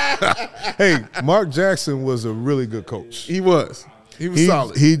 Hey, Mark Jackson was a really good coach. He was. He was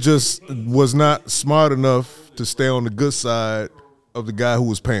solid. He just was not smart enough to stay on the good side of the guy who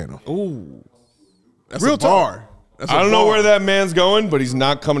was paying him. Ooh. That's Real a bar. That's a I don't know bar. where that man's going, but he's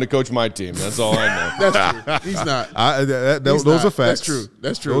not coming to coach my team. That's all I know. That's true. He's not. Those not. are facts. That's true.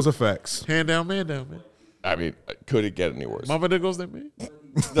 That's true. Those are facts. Hand down, man down, man. I mean, could it get any worse? Mama, there goes that man.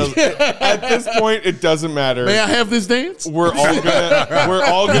 At this point, it doesn't matter. May I have this dance? We're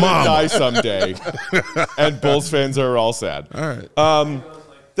all gonna die someday, and Bulls fans are all sad. All right.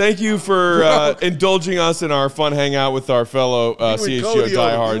 Thank you for indulging us in our fun hangout with our fellow CHGO Cody on it.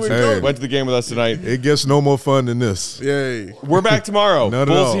 diehards You who and Cody. went to the game with us tonight. It gets no more fun than this. Yay. We're back tomorrow. Not at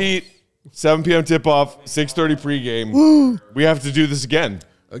Bulls all. Heat, 7 p.m. tip-off, 6:30 pregame. We have to do this again.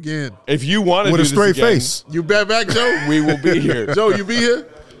 Again. If you want to With do a straight this again, face. You back, Joe? we will be here. Joe, you be here?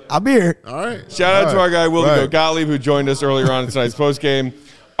 I'll be here. All right. Shout out to our guy, Willie Right. Gottlieb, who joined us earlier on in tonight's postgame.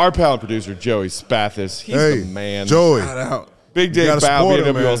 Our pal and producer, Joey Spathis. He's Hey, the man. Joey, Shout out. Big you Dave gotta Bow, support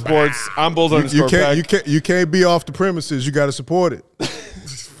him, BWL man. Sports. I'm Bulls you _Peck. can't be off the premises. You got to support it.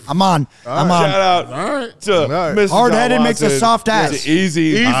 I'm on. I'm on. Shout out All right. to right. Mr. Hard-headed John makes a Watson, soft ass. to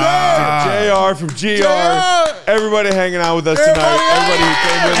Easy, to JR from GR, everybody hanging out with us tonight, everybody who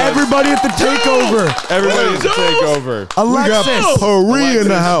came with us, Everybody at the takeover. everybody at the takeover. We got Alexis. Paris in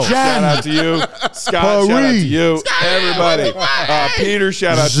the house. Shout out to you, Scott. Shout out to Paris. you, everybody. Peter,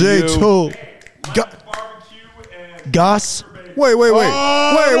 shout out to you. J2. Gus. Wait.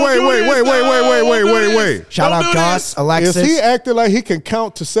 Shout out Gus. Alexis. Is he acting like he can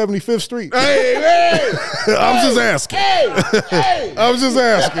count to 75th Street? Hey. I'm just asking. I'm just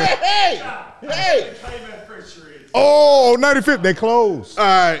asking. Hey. Oh, 95th. They closed. All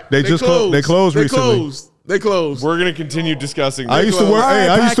right. They just closed. They closed recently. They closed. We're gonna continue discussing. I used to work. All right,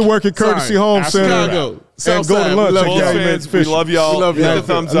 I used to Pack. work at Courtesy Home Center Chicago. and go to Southside. lunch. We love at Bulls y'all. Gary fans, we Fisher. love y'all. We love Hit y'all. the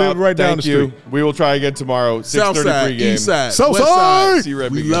thumbs I live up. right down Thank the you. street. We will try again tomorrow. 6:30 Southside, pregame. East Side, Southside. West Side. See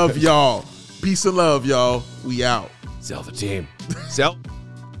Red We Big love guys. y'all. Peace and love, y'all. We out. Sell the team. Sell.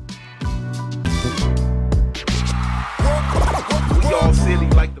 We all silly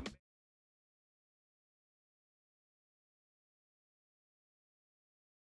like the